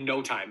stuff in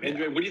no time. And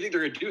what do you think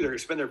they're going to do? They're going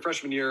to spend their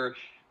freshman year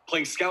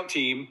playing scout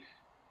team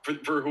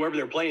for whoever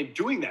they're playing,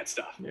 doing that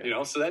stuff. Yeah. You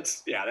know, so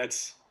that's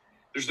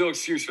there's no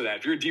excuse for that.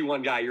 If you're a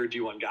D1 guy, you're a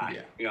D1 guy.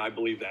 Yeah. You know, I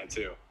believe that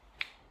too.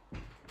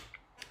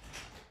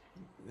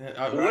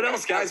 What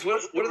else, guys?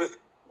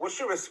 What's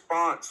your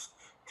response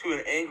to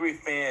an angry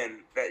fan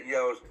that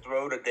yells,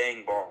 "Throw the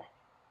dang ball"?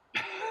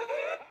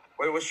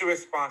 What's your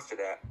response to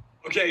that?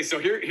 Okay, so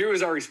here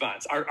was our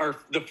response.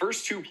 The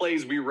first two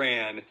plays we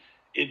ran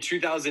in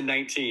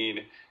 2019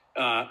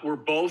 were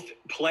both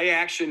play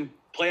action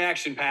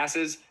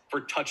passes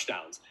for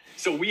touchdowns.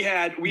 So we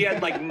had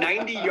like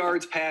 90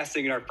 yards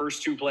passing in our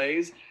first two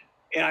plays.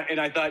 And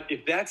I thought,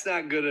 if that's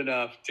not good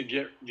enough to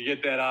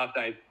get that off,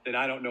 then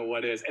I don't know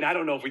what is. And I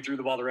don't know if we threw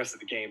the ball the rest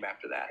of the game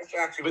after that. That's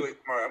actually really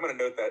smart. I'm going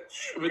to note that.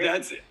 But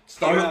that's it.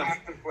 Start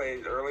passing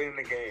plays early in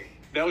the game.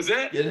 That was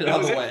it. Get it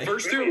out of the way.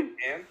 First two.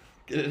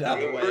 Get it out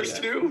of the way.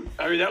 First two.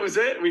 I mean, that was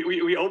it.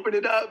 We opened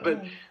it up.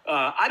 But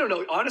I don't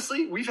know.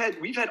 Honestly, we've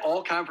had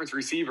all conference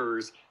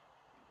receivers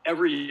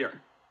every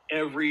year,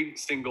 every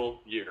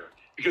single year.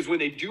 Because when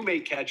they do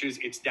make catches,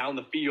 it's down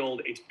the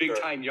field. It's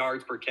big-time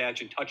yards per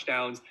catch and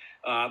touchdowns.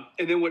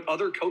 And then what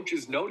other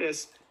coaches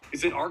notice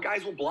is that our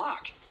guys will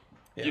block.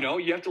 Yeah. You know,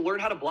 you have to learn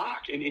how to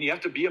block, and you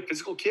have to be a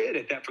physical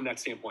kid from that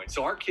standpoint.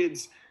 So our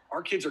kids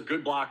are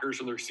good blockers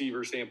from the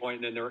receiver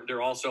standpoint, and then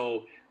they're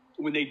also,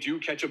 when they do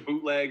catch a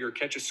bootleg or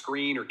catch a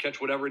screen or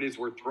catch whatever it is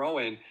we're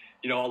throwing,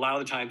 you know, a lot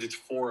of the times it's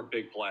for a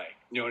big play,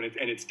 you know,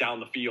 and it's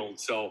down the field.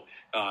 So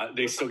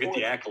they still get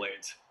the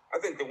accolades. I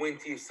think the wing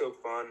T is so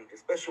fun,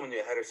 especially when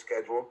you're ahead of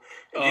schedule.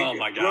 And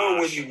you throw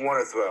when you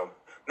want to throw,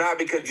 not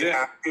because you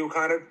have to,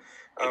 kind of.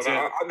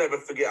 I'll never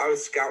forget. I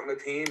was scouting the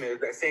team. It was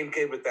that same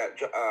kid with that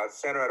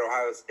center at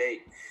Ohio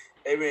State.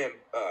 They ran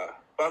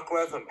buck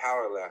left and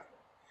power left.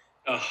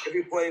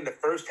 Every play in the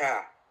first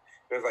half,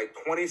 there's like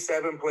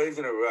 27 plays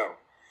in a row.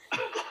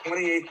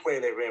 28th play,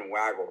 they ran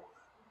waggle.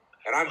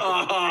 And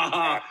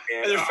I'm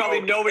and there's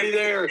probably nobody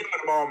there.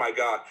 Oh my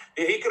God!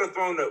 He could have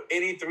thrown to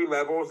any three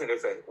levels and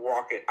just like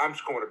walk it. I'm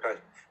scoring a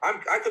touchdown.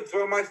 I could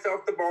throw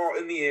myself the ball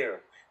in the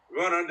air,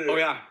 run under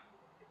it,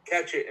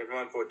 catch it, and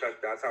run for a touchdown.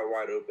 That's how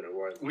wide open it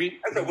was.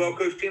 That's a well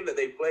coached team that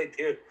they played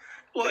too.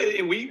 Well,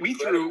 and we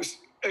threw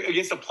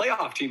against a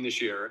playoff team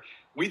this year.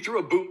 We threw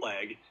a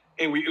bootleg,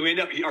 and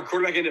our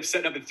quarterback ended up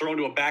setting up and throwing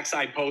to a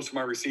backside post from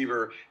our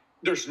receiver.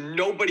 There's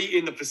nobody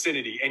in the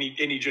vicinity, and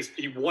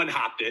he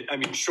one-hopped it. I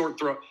mean, short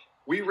throw.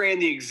 We ran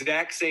the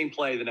exact same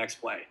play the next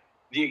play.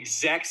 The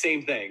exact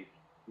same thing.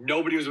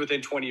 Nobody was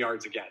within 20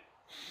 yards again.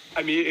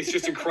 I mean, it's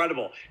just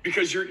incredible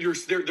because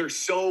they're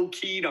so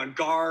keyed on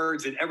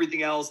guards and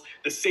everything else.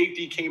 The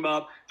safety came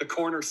up, the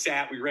corner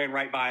sat, we ran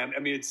right by him. I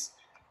mean,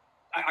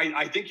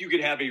 I think you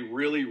could have a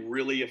really,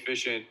 really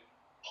efficient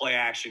play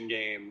action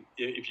game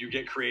if you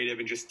get creative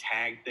and just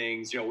tag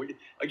things. You know,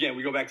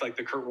 we go back to like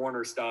the Kurt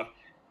Warner stuff.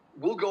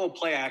 We'll go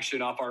play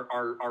action off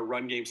our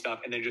run game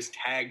stuff and then just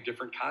tag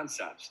different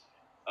concepts.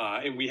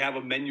 And we have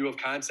a menu of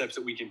concepts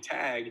that we can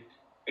tag.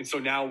 And so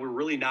now we're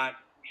really not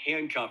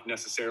handcuffed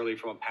necessarily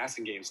from a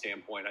passing game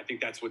standpoint. I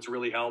think that's what's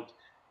really helped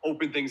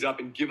open things up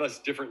and give us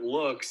different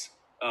looks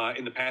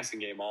in the passing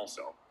game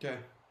also. Okay.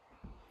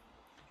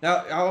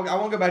 Now, I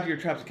want to go back to your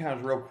traps and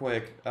counters real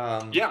quick.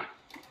 Yeah.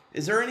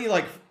 Is there any,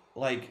 like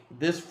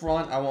this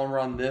front, I want to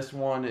run this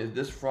one. Is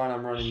this front,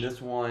 I'm running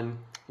this one.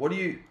 What do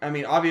you, I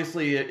mean,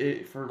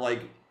 obviously, for,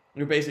 like,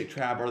 your basic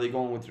trap, are they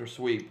going with your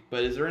sweep?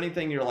 But is there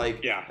anything you're,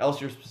 like,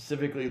 else you're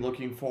specifically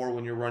looking for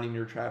when you're running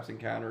your traps and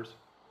counters?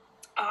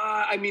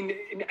 I mean,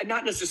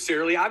 not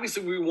necessarily.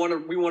 Obviously, we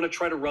want to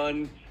try to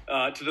run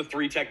to the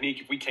 3 technique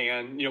if we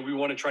can. You know, we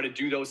want to try to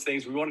do those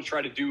things. We want to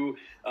try to do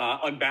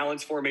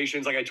unbalanced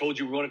formations. Like I told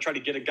you, we want to try to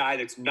get a guy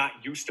that's not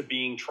used to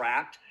being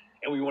trapped,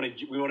 and we want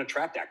to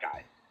trap that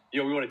guy. You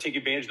know, we want to take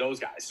advantage of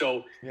those guys.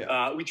 So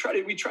we try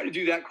to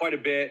do that quite a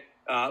bit.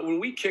 When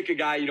we kick a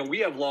guy, you know, we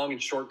have long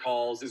and short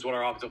calls is what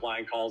our offensive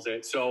line calls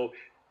it. So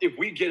if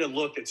we get a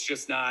look that's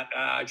just not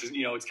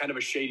it's kind of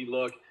a shady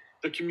look,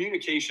 the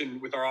communication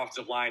with our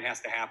offensive line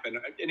has to happen.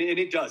 And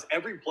it does.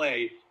 Every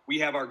play, we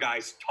have our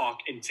guys talk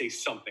and say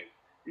something.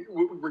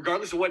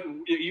 Regardless of what,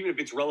 even if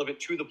it's relevant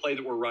to the play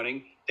that we're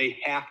running, they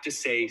have to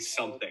say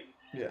something.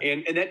 Yeah.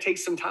 And that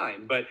takes some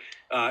time. But,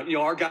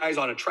 our guys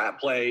on a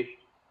trap play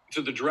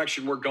to the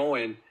direction we're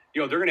going,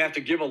 they're going to have to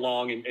give a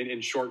long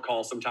and short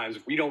call sometimes.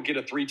 If we don't get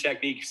a 3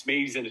 technique,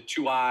 maybe he's in a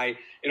 2-eye,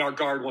 and our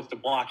guard wants to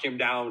block him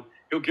down,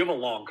 he'll give a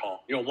long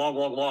call.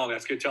 Long.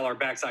 That's going to tell our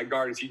backside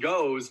guard as he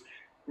goes,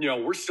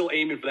 we're still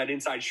aiming for that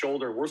inside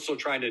shoulder. We're still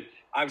trying to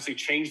obviously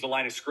change the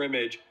line of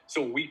scrimmage.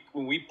 So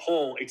when we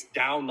pull, it's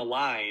down the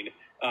line.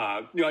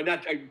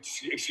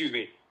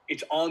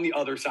 It's on the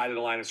other side of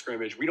the line of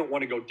scrimmage. We don't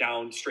want to go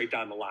straight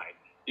down the line.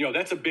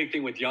 That's a big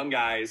thing with young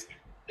guys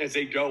as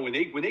they go. When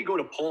they go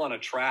to pull on a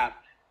trap,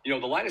 the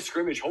line of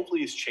scrimmage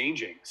hopefully is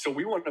changing. So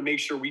we want to make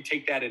sure we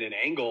take that at an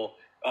angle.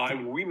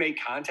 And when we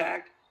make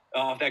contact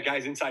off that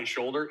guy's inside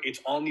shoulder, it's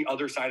on the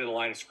other side of the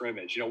line of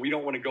scrimmage. We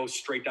don't want to go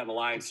straight down the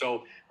line.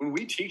 So when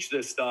we teach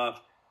this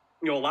stuff,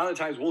 a lot of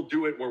times we'll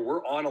do it where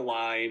we're on a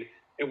line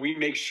and we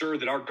make sure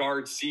that our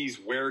guard sees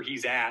where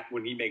he's at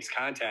when he makes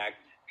contact.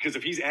 Because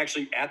if he's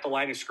actually at the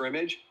line of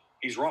scrimmage,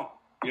 he's wrong.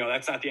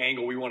 That's not the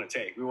angle we want to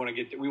take. We want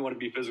to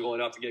be physical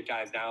enough to get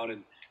guys down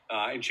and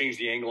change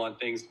the angle on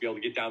things to be able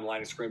to get down the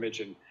line of scrimmage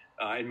and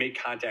make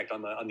contact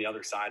on the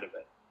other side of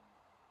it.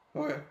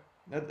 Okay.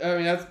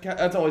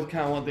 That's always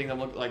kind of one thing I'm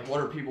looking like. What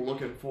are people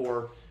looking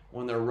for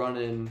when they're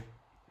running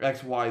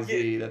X, Y,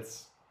 Z?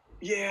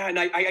 Yeah, and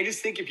I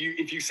just think if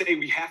you say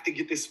we have to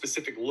get this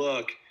specific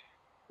look,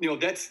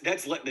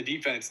 that's letting the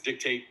defense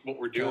dictate what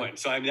we're doing. Yeah.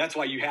 So that's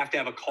why you have to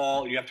have a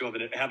call. You have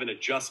to have an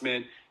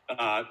adjustment,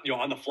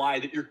 on the fly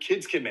that your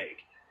kids can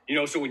make.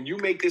 So when you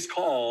make this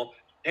call,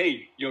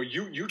 hey,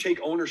 you take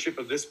ownership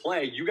of this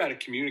play. You got to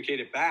communicate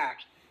it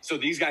back so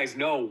these guys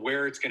know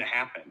where it's going to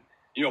happen.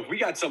 If we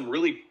got some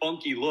really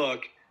funky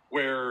look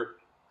where,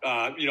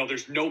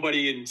 there's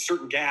nobody in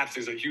certain gaps,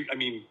 there's a huge,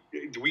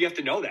 we have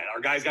to know that. Our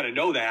guys got to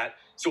know that.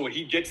 So when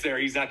he gets there,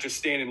 he's not just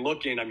standing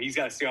looking. He's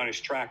got to stay on his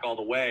track all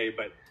the way.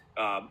 But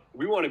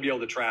we want to be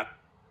able to trap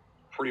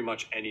pretty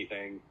much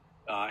anything,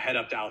 head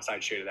up to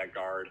outside shade of that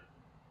guard.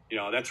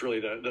 That's really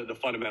the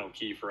fundamental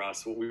key for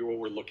us, what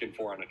we're looking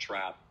for on a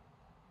trap.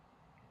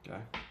 Okay.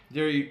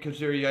 Jerry,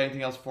 you got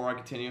anything else before I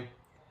continue?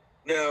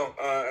 No,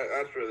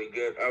 that's really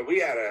good.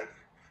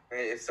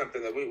 It's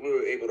something that we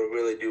were able to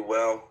really do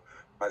well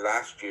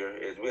last year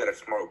is we had a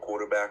smart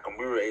quarterback, and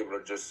we were able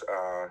to just,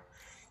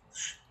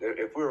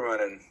 if we were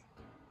running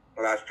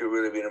last year,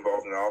 really being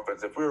involved in the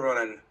offense, if we were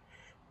running,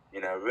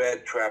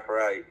 red trap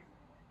right,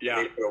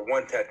 maybe a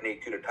 1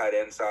 technique to the tight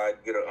end side,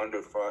 get an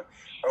under front,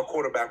 our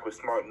quarterback was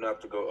smart enough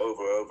to go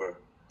over.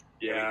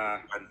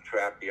 Yeah. And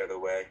trap the other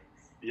way.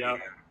 Yeah.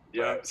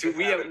 So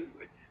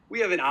we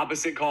have an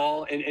opposite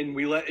call, and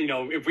we let,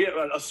 if we have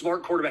a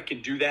smart quarterback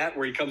can do that,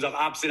 where he comes up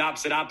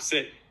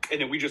opposite, and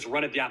then we just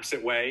run it the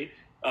opposite way.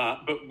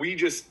 But we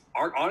just,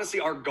 honestly,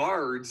 our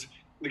guards,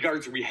 the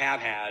guards we have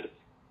had,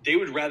 they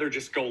would rather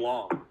just go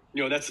long.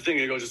 That's the thing.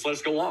 They go, just let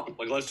us go long.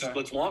 Like, let's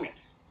long it.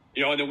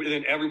 And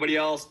then everybody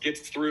else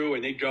gets through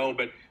and they go.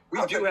 But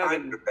we do have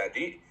it.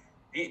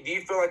 Do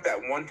you feel like that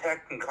 1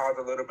 tech can cause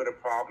a little bit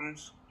of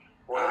problems?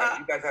 Or have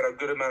you guys had a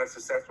good amount of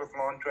success with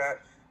long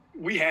trap?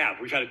 We have.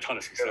 We've had a ton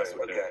of success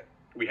with it.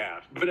 We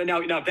have. But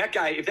now if that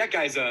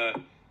guy's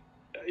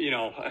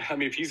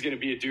if he's going to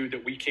be a dude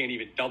that we can't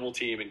even double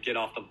team and get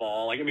off the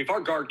ball. If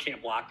our guard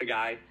can't block the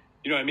guy,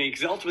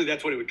 because ultimately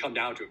that's what it would come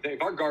down to.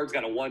 If our guard's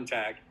got a 1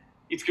 tech,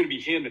 it's going to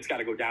be him that's got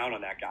to go down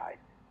on that guy.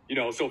 You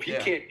know, so if he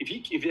can't,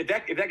 if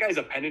that guy's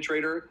a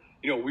penetrator,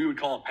 you know, we would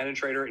call him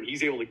penetrator, and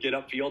he's able to get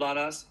upfield on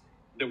us,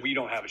 then we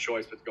don't have a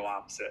choice but to go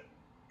opposite.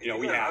 You know,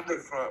 we have to.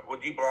 Front,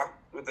 would you block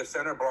with the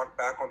center block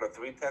back on the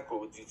 3-tech, or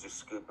would you just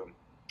scoop him?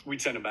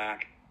 We'd send him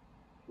back.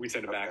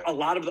 Back. A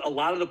lot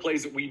of the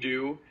plays that we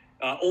do,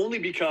 only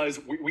because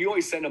we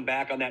always send them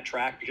back on that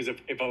track, because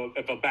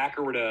if a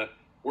backer were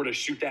to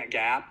shoot that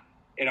gap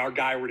and our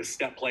guy were to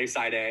step play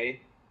side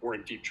A, we're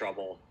in deep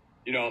trouble.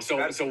 You know,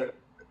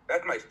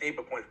 that's my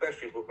staple point,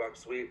 especially for buck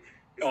sweep.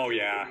 Oh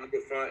yeah. In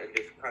the front and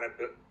just kind of,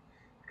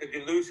 because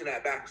you're losing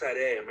that backside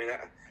A. I mean,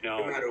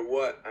 no matter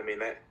what. I mean,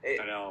 I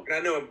know. And I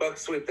know in buck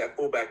sweep that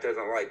fullback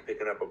doesn't like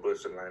picking up a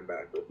blitzing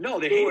linebacker. No,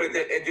 they hate it.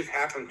 It just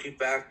happened too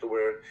fast to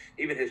where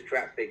even his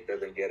trap fake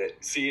doesn't get it.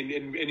 See,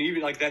 and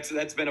even like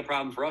that's been a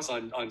problem for us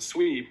on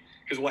sweep,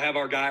 because we'll have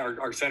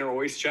our center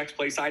always checks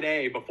play side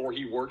A before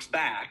he works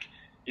back.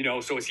 You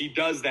know, so as he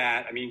does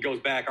that, I mean, he goes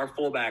back. Our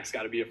fullback's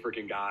got to be a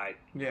freaking guy.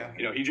 Yeah.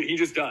 You know, he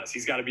just does.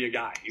 He's got to be a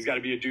guy. He's got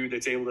to be a dude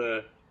that's able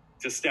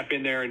to step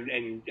in there and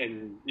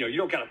you know, you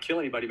don't got to kill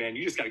anybody, man.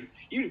 You just got to,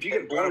 even if you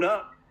get blown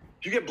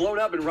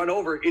up, and run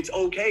over, it's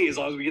okay as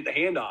long as we get the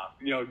handoff,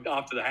 you know,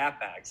 off to the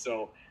halfback.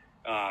 So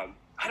I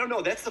don't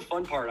know. That's the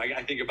fun part,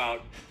 I think,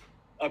 about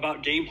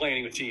game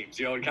planning with teams,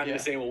 you know, and kind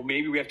of saying, well,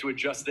 maybe we have to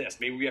adjust this,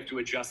 maybe we have to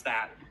adjust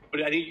that.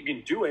 But I think you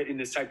can do it in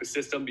this type of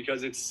system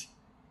because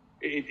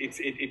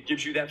it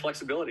gives you that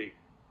flexibility.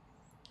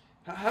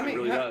 How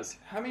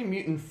many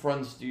mutant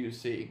fronts do you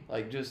see?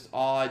 Like just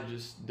odd,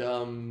 just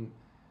dumb.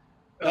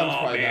 That's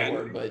probably a bad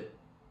word, but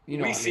you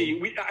know.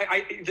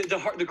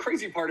 The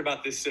crazy part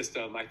about this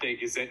system, I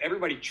think, is that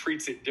everybody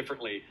treats it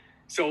differently.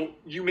 So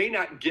you may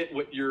not get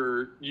what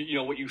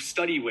what you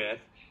study with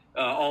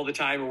all the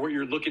time, or what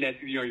you're looking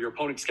at, you know, your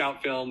opponent's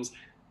scout films.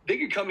 They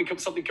could come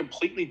something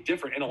completely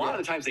different, and a lot of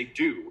the times they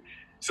do.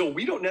 So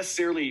we don't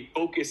necessarily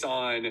focus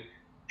on,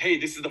 hey,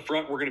 this is the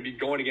front we're going to be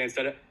going against.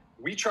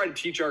 We try to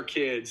teach our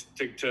kids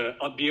to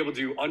be able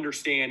to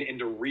understand and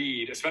to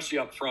read, especially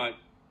up front,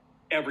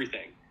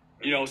 everything.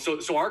 You know,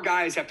 so our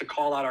guys have to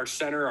call out our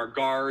center, our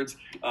guards.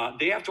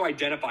 They have to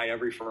identify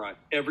every front,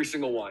 every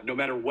single one, no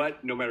matter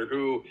what, no matter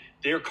who.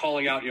 They're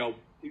calling out, you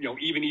know,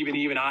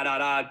 even,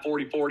 odd,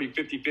 40,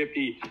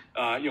 50,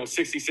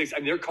 60.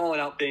 And they're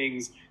calling out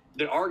things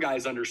that our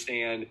guys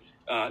understand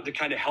to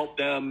kind of help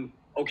them.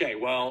 Okay,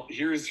 well,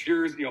 here's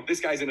you know, if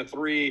this guy's in a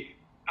 3,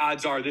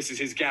 odds are this is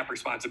his gap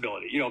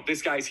responsibility. You know, if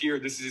this guy's here,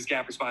 this is his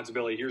gap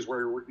responsibility. Here's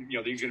where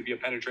he's going to be a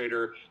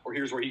penetrator, or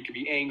here's where he could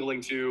be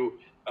angling to.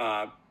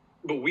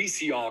 But we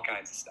see all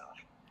kinds of stuff.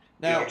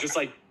 Now, you know, just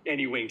like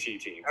any wing T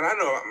team. And I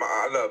know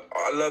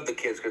I love the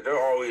kids because they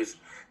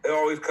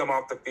always come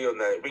off the field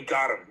and we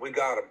got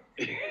them.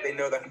 They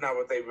know that's not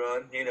what they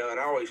run, you know.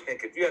 And I always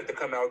think if you have to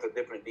come out with a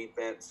different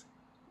defense,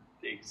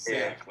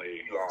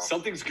 exactly,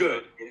 something's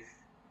good.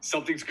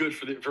 Something's good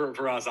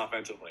for us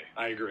offensively.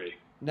 I agree.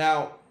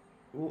 Now,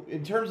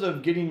 in terms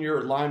of getting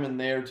your linemen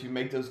there to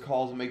make those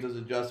calls and make those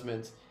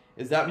adjustments,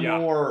 is that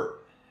more?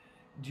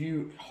 Do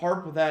you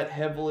harp with that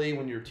heavily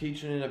when you're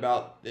teaching it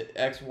about the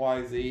X,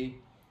 Y, Z,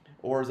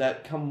 or does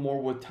that come more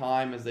with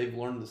time as they've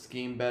learned the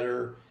scheme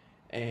better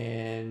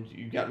and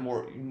you got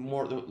more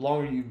the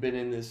longer you've been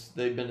in this,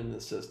 they've been in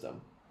this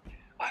system?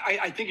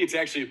 I think it's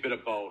actually a bit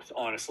of both,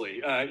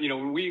 honestly. You know,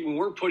 when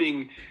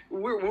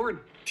we're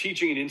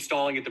teaching and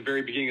installing at the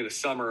very beginning of the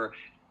summer,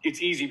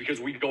 it's easy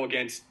because we go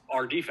against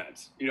our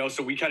defense, you know,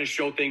 so we kind of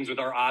show things with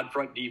our odd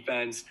front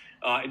defense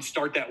and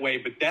start that way.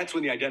 But that's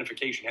when the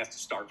identification has to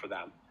start for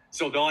them.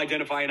 So they'll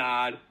identify an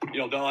odd, you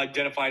know, they'll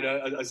identify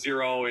a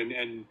 0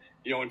 and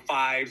you know, in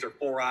 5s or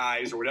 4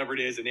 eyes or whatever it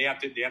is, and they have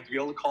to be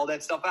able to call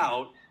that stuff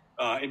out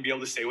and be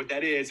able to say what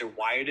that is and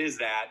why it is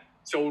that.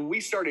 So when we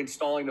start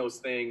installing those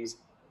things,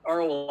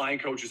 our line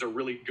coaches are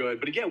really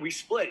good. But again, we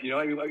split. You know,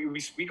 I mean,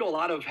 we go a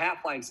lot of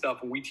half line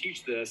stuff when we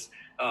teach this.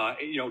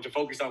 You know, to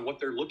focus on what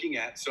they're looking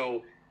at.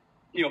 So,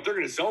 you know, if they're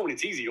going to zone,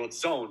 it's easy.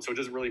 It's zone, so it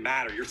doesn't really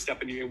matter. You're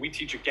stepping in. We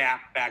teach a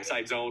gap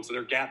backside zone, so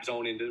they're gap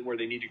zone into where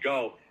they need to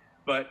go.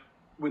 But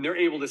when they're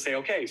able to say,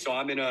 okay, so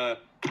I'm in a,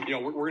 you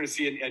know, we're going to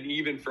see an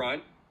even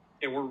front,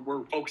 and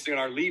we're focusing on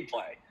our lead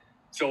play.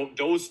 So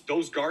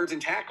those guards and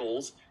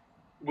tackles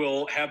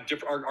will have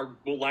different,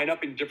 will line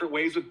up in different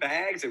ways with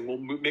bags, and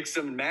we'll mix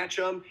them and match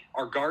them.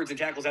 Our guards and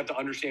tackles have to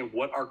understand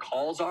what our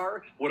calls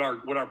are, what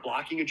our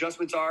blocking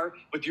adjustments are.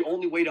 But the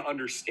only way to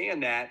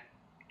understand that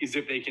is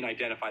if they can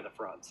identify the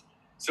fronts.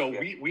 So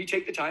we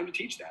take the time to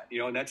teach that, you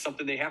know, and that's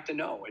something they have to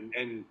know.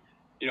 And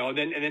you know, and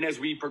then as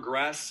we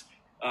progress.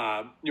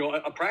 You know,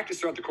 a practice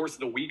throughout the course of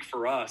the week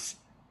for us,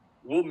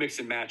 we'll mix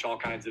and match all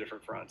kinds of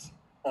different fronts,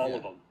 all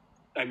of them.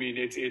 I mean,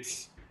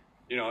 it's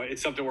you know,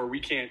 it's something where we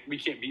can't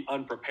be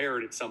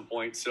unprepared at some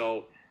point.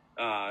 So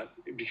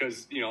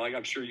because, you know, like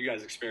I'm sure you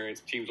guys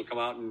experience, teams will come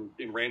out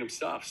in random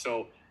stuff.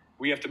 So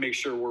we have to make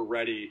sure we're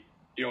ready,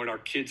 you know, and our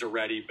kids are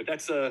ready. But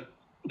that's the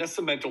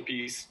mental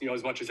piece, you know,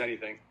 as much as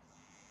anything.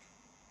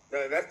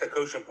 That's the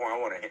coaching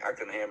point I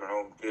can hammer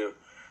home too.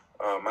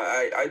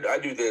 I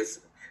do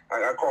this.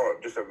 I call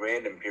it just a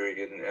random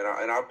period,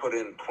 and I'll put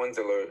in Twins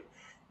alert,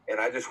 and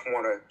I just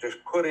want to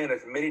just put in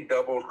as many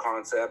doubles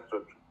concepts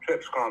or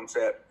trips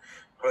concept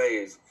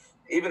plays,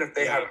 even if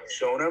they haven't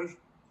shown them,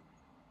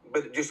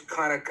 but just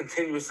kind of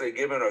continuously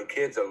giving our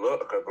kids a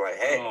look of like,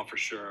 hey, oh, for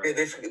sure, hey,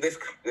 this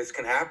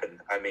can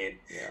happen. I mean,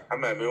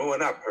 we're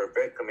not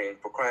perfect. I mean,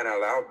 for crying out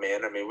loud,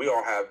 man. I mean, we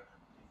all have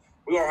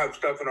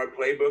stuff in our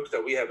playbooks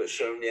that we haven't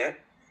shown yet.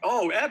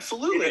 Oh,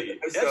 absolutely,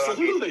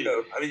 absolutely.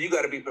 I mean, you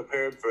got to be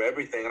prepared for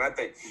everything, and I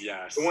think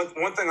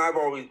one thing I've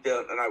always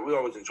done, and we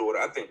always enjoyed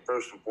it. I think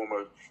first and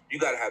foremost, you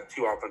got to have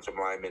 2 offensive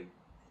linemen.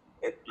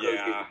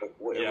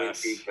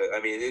 Yes.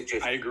 I mean, it's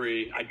just. I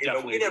agree. I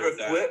definitely. We never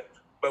flipped,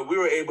 but we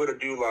were able to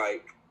do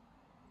I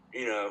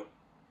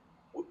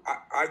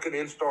could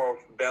install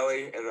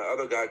belly, and the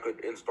other guy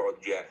could install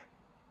jet.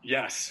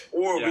 Yes.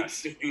 Or we could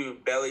just do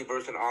belly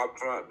versus an odd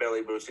front,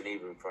 belly versus an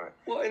even front.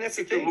 Well, and that's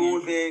get the thing. The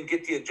rules in,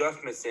 get the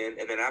adjustments in,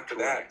 and then after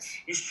that,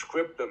 you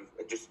script them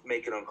and just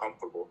make it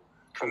uncomfortable.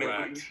 Correct.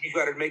 I mean, you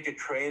got to make the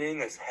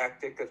training as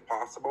hectic as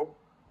possible.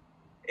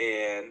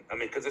 And, I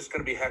mean, because it's going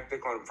to be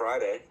hectic on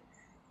Friday.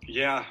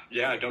 Yeah,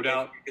 no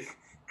doubt. It's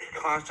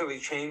constantly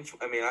change.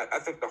 I mean, I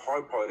think the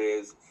hard part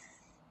is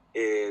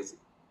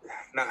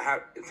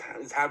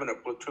having a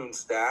platoon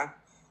staff.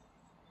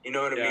 You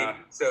know what I mean?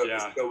 So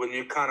when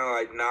you're kind of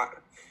like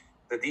not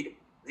the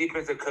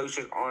defensive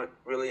coaches aren't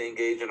really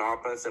engaged in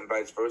offense and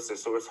vice versa,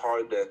 so it's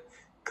hard to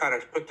kind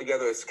of put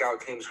together a scout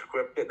team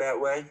scripted that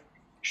way.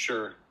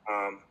 Sure.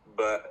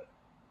 But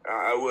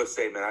I will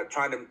say, man,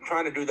 trying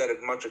to do that as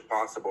much as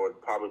possible has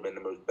probably been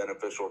the most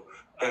beneficial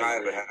thing I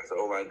ever had as an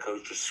O-line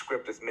coach. Just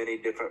script as many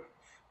different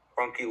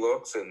funky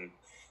looks and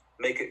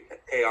make it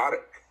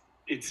chaotic.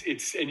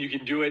 It's and you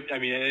can do it, I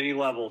mean, at any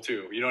level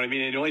too. You know what I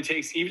mean? It only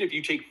takes, even if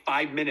you take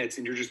 5 minutes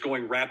and you're just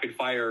going rapid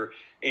fire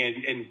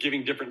and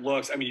giving different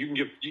looks. I mean, you can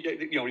give,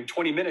 in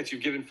 20 minutes,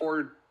 you've given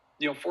 4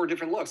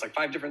 different looks, like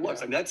 5 different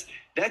looks. I mean,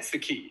 that's the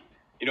key,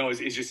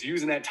 is just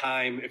using that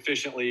time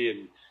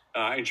efficiently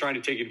and trying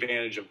to take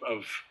advantage of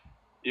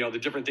the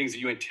different things that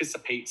you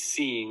anticipate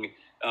seeing,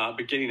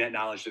 but getting that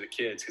knowledge to the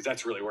kids, because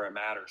that's really where it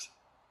matters.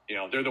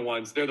 They're the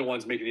ones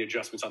making the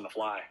adjustments on the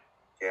fly.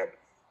 Yeah.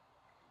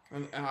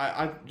 And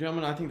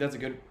gentlemen, I think that's a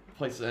good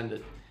place to end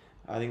it.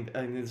 I think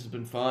this has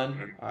been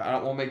fun. I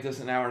don't want to make this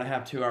an hour and a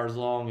half, 2 hours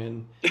long,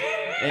 and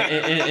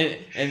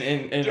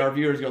our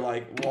viewers go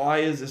like, "Why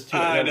is this too?"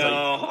 I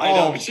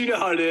know, but you know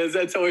how it is.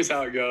 That's always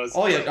how it goes.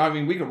 Oh yeah, I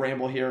mean, we could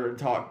ramble here and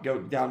go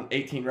down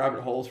 18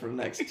 rabbit holes for the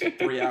next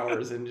 3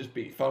 hours and just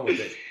be fun with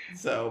it.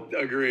 So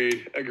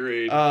agreed.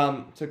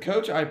 So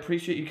Coach, I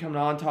appreciate you coming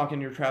on, talking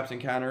your traps and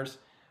counters.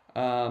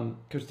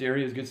 Coach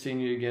Deary, it's good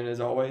seeing you again as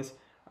always.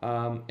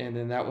 And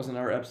then that was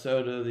another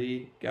episode of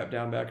the Gap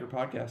Down Backer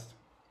podcast.